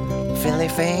 Philly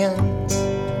fans,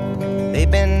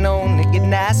 they've been known to get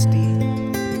nasty.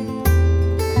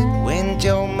 When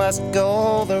Joe must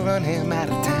go, they'll run him out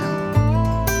of town.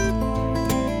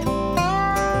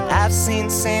 I've seen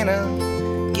Santa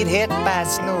get hit by a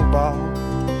snowball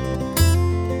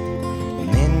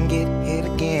and then get hit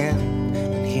again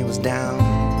when he was down.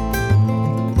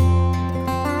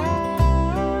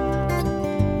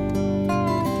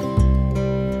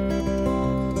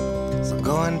 So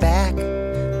going back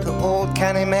to old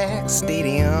Connie Mack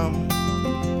Stadium,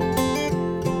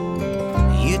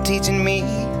 you teaching me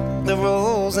the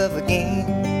rules of the game.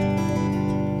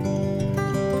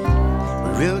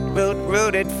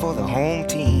 Rooted for the home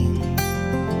team.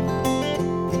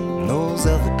 And those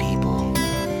other people,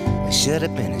 they should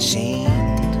have been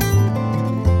ashamed.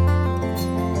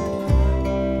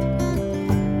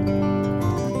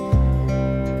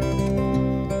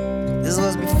 This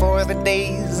was before the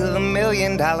days of the $1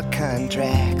 million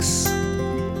contracts,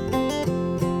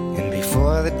 and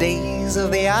before the days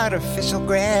of the artificial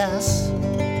grass.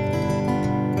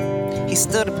 He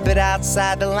stood a bit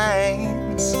outside the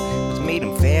lines, made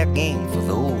him fair game for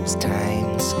those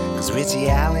times. 'Cause Richie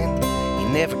Allen, he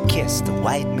never kissed a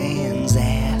white man's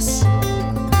ass.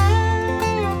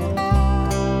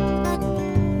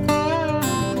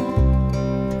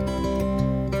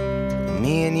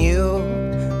 Me and you,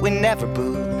 we never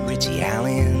booed Richie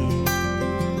Allen.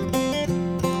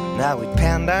 Now we'd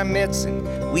pound our mitts and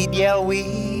we'd yell we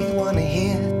want a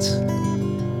hit.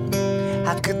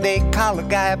 How could they call a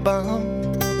guy a bum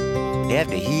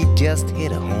after he just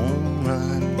hit a home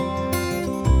run?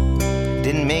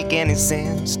 Didn't make any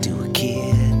sense to a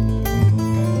kid.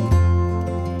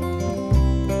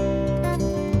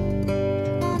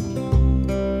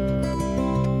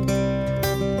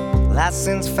 Well, I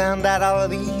since found out all of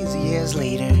these years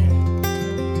later.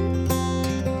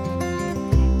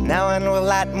 Now I know a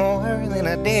lot more than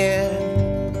I did.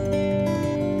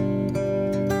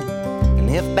 And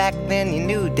if back then you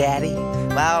knew, Daddy,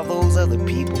 while those other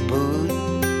people booed,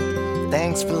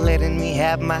 thanks for letting me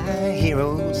have my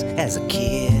heroes as a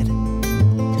kid.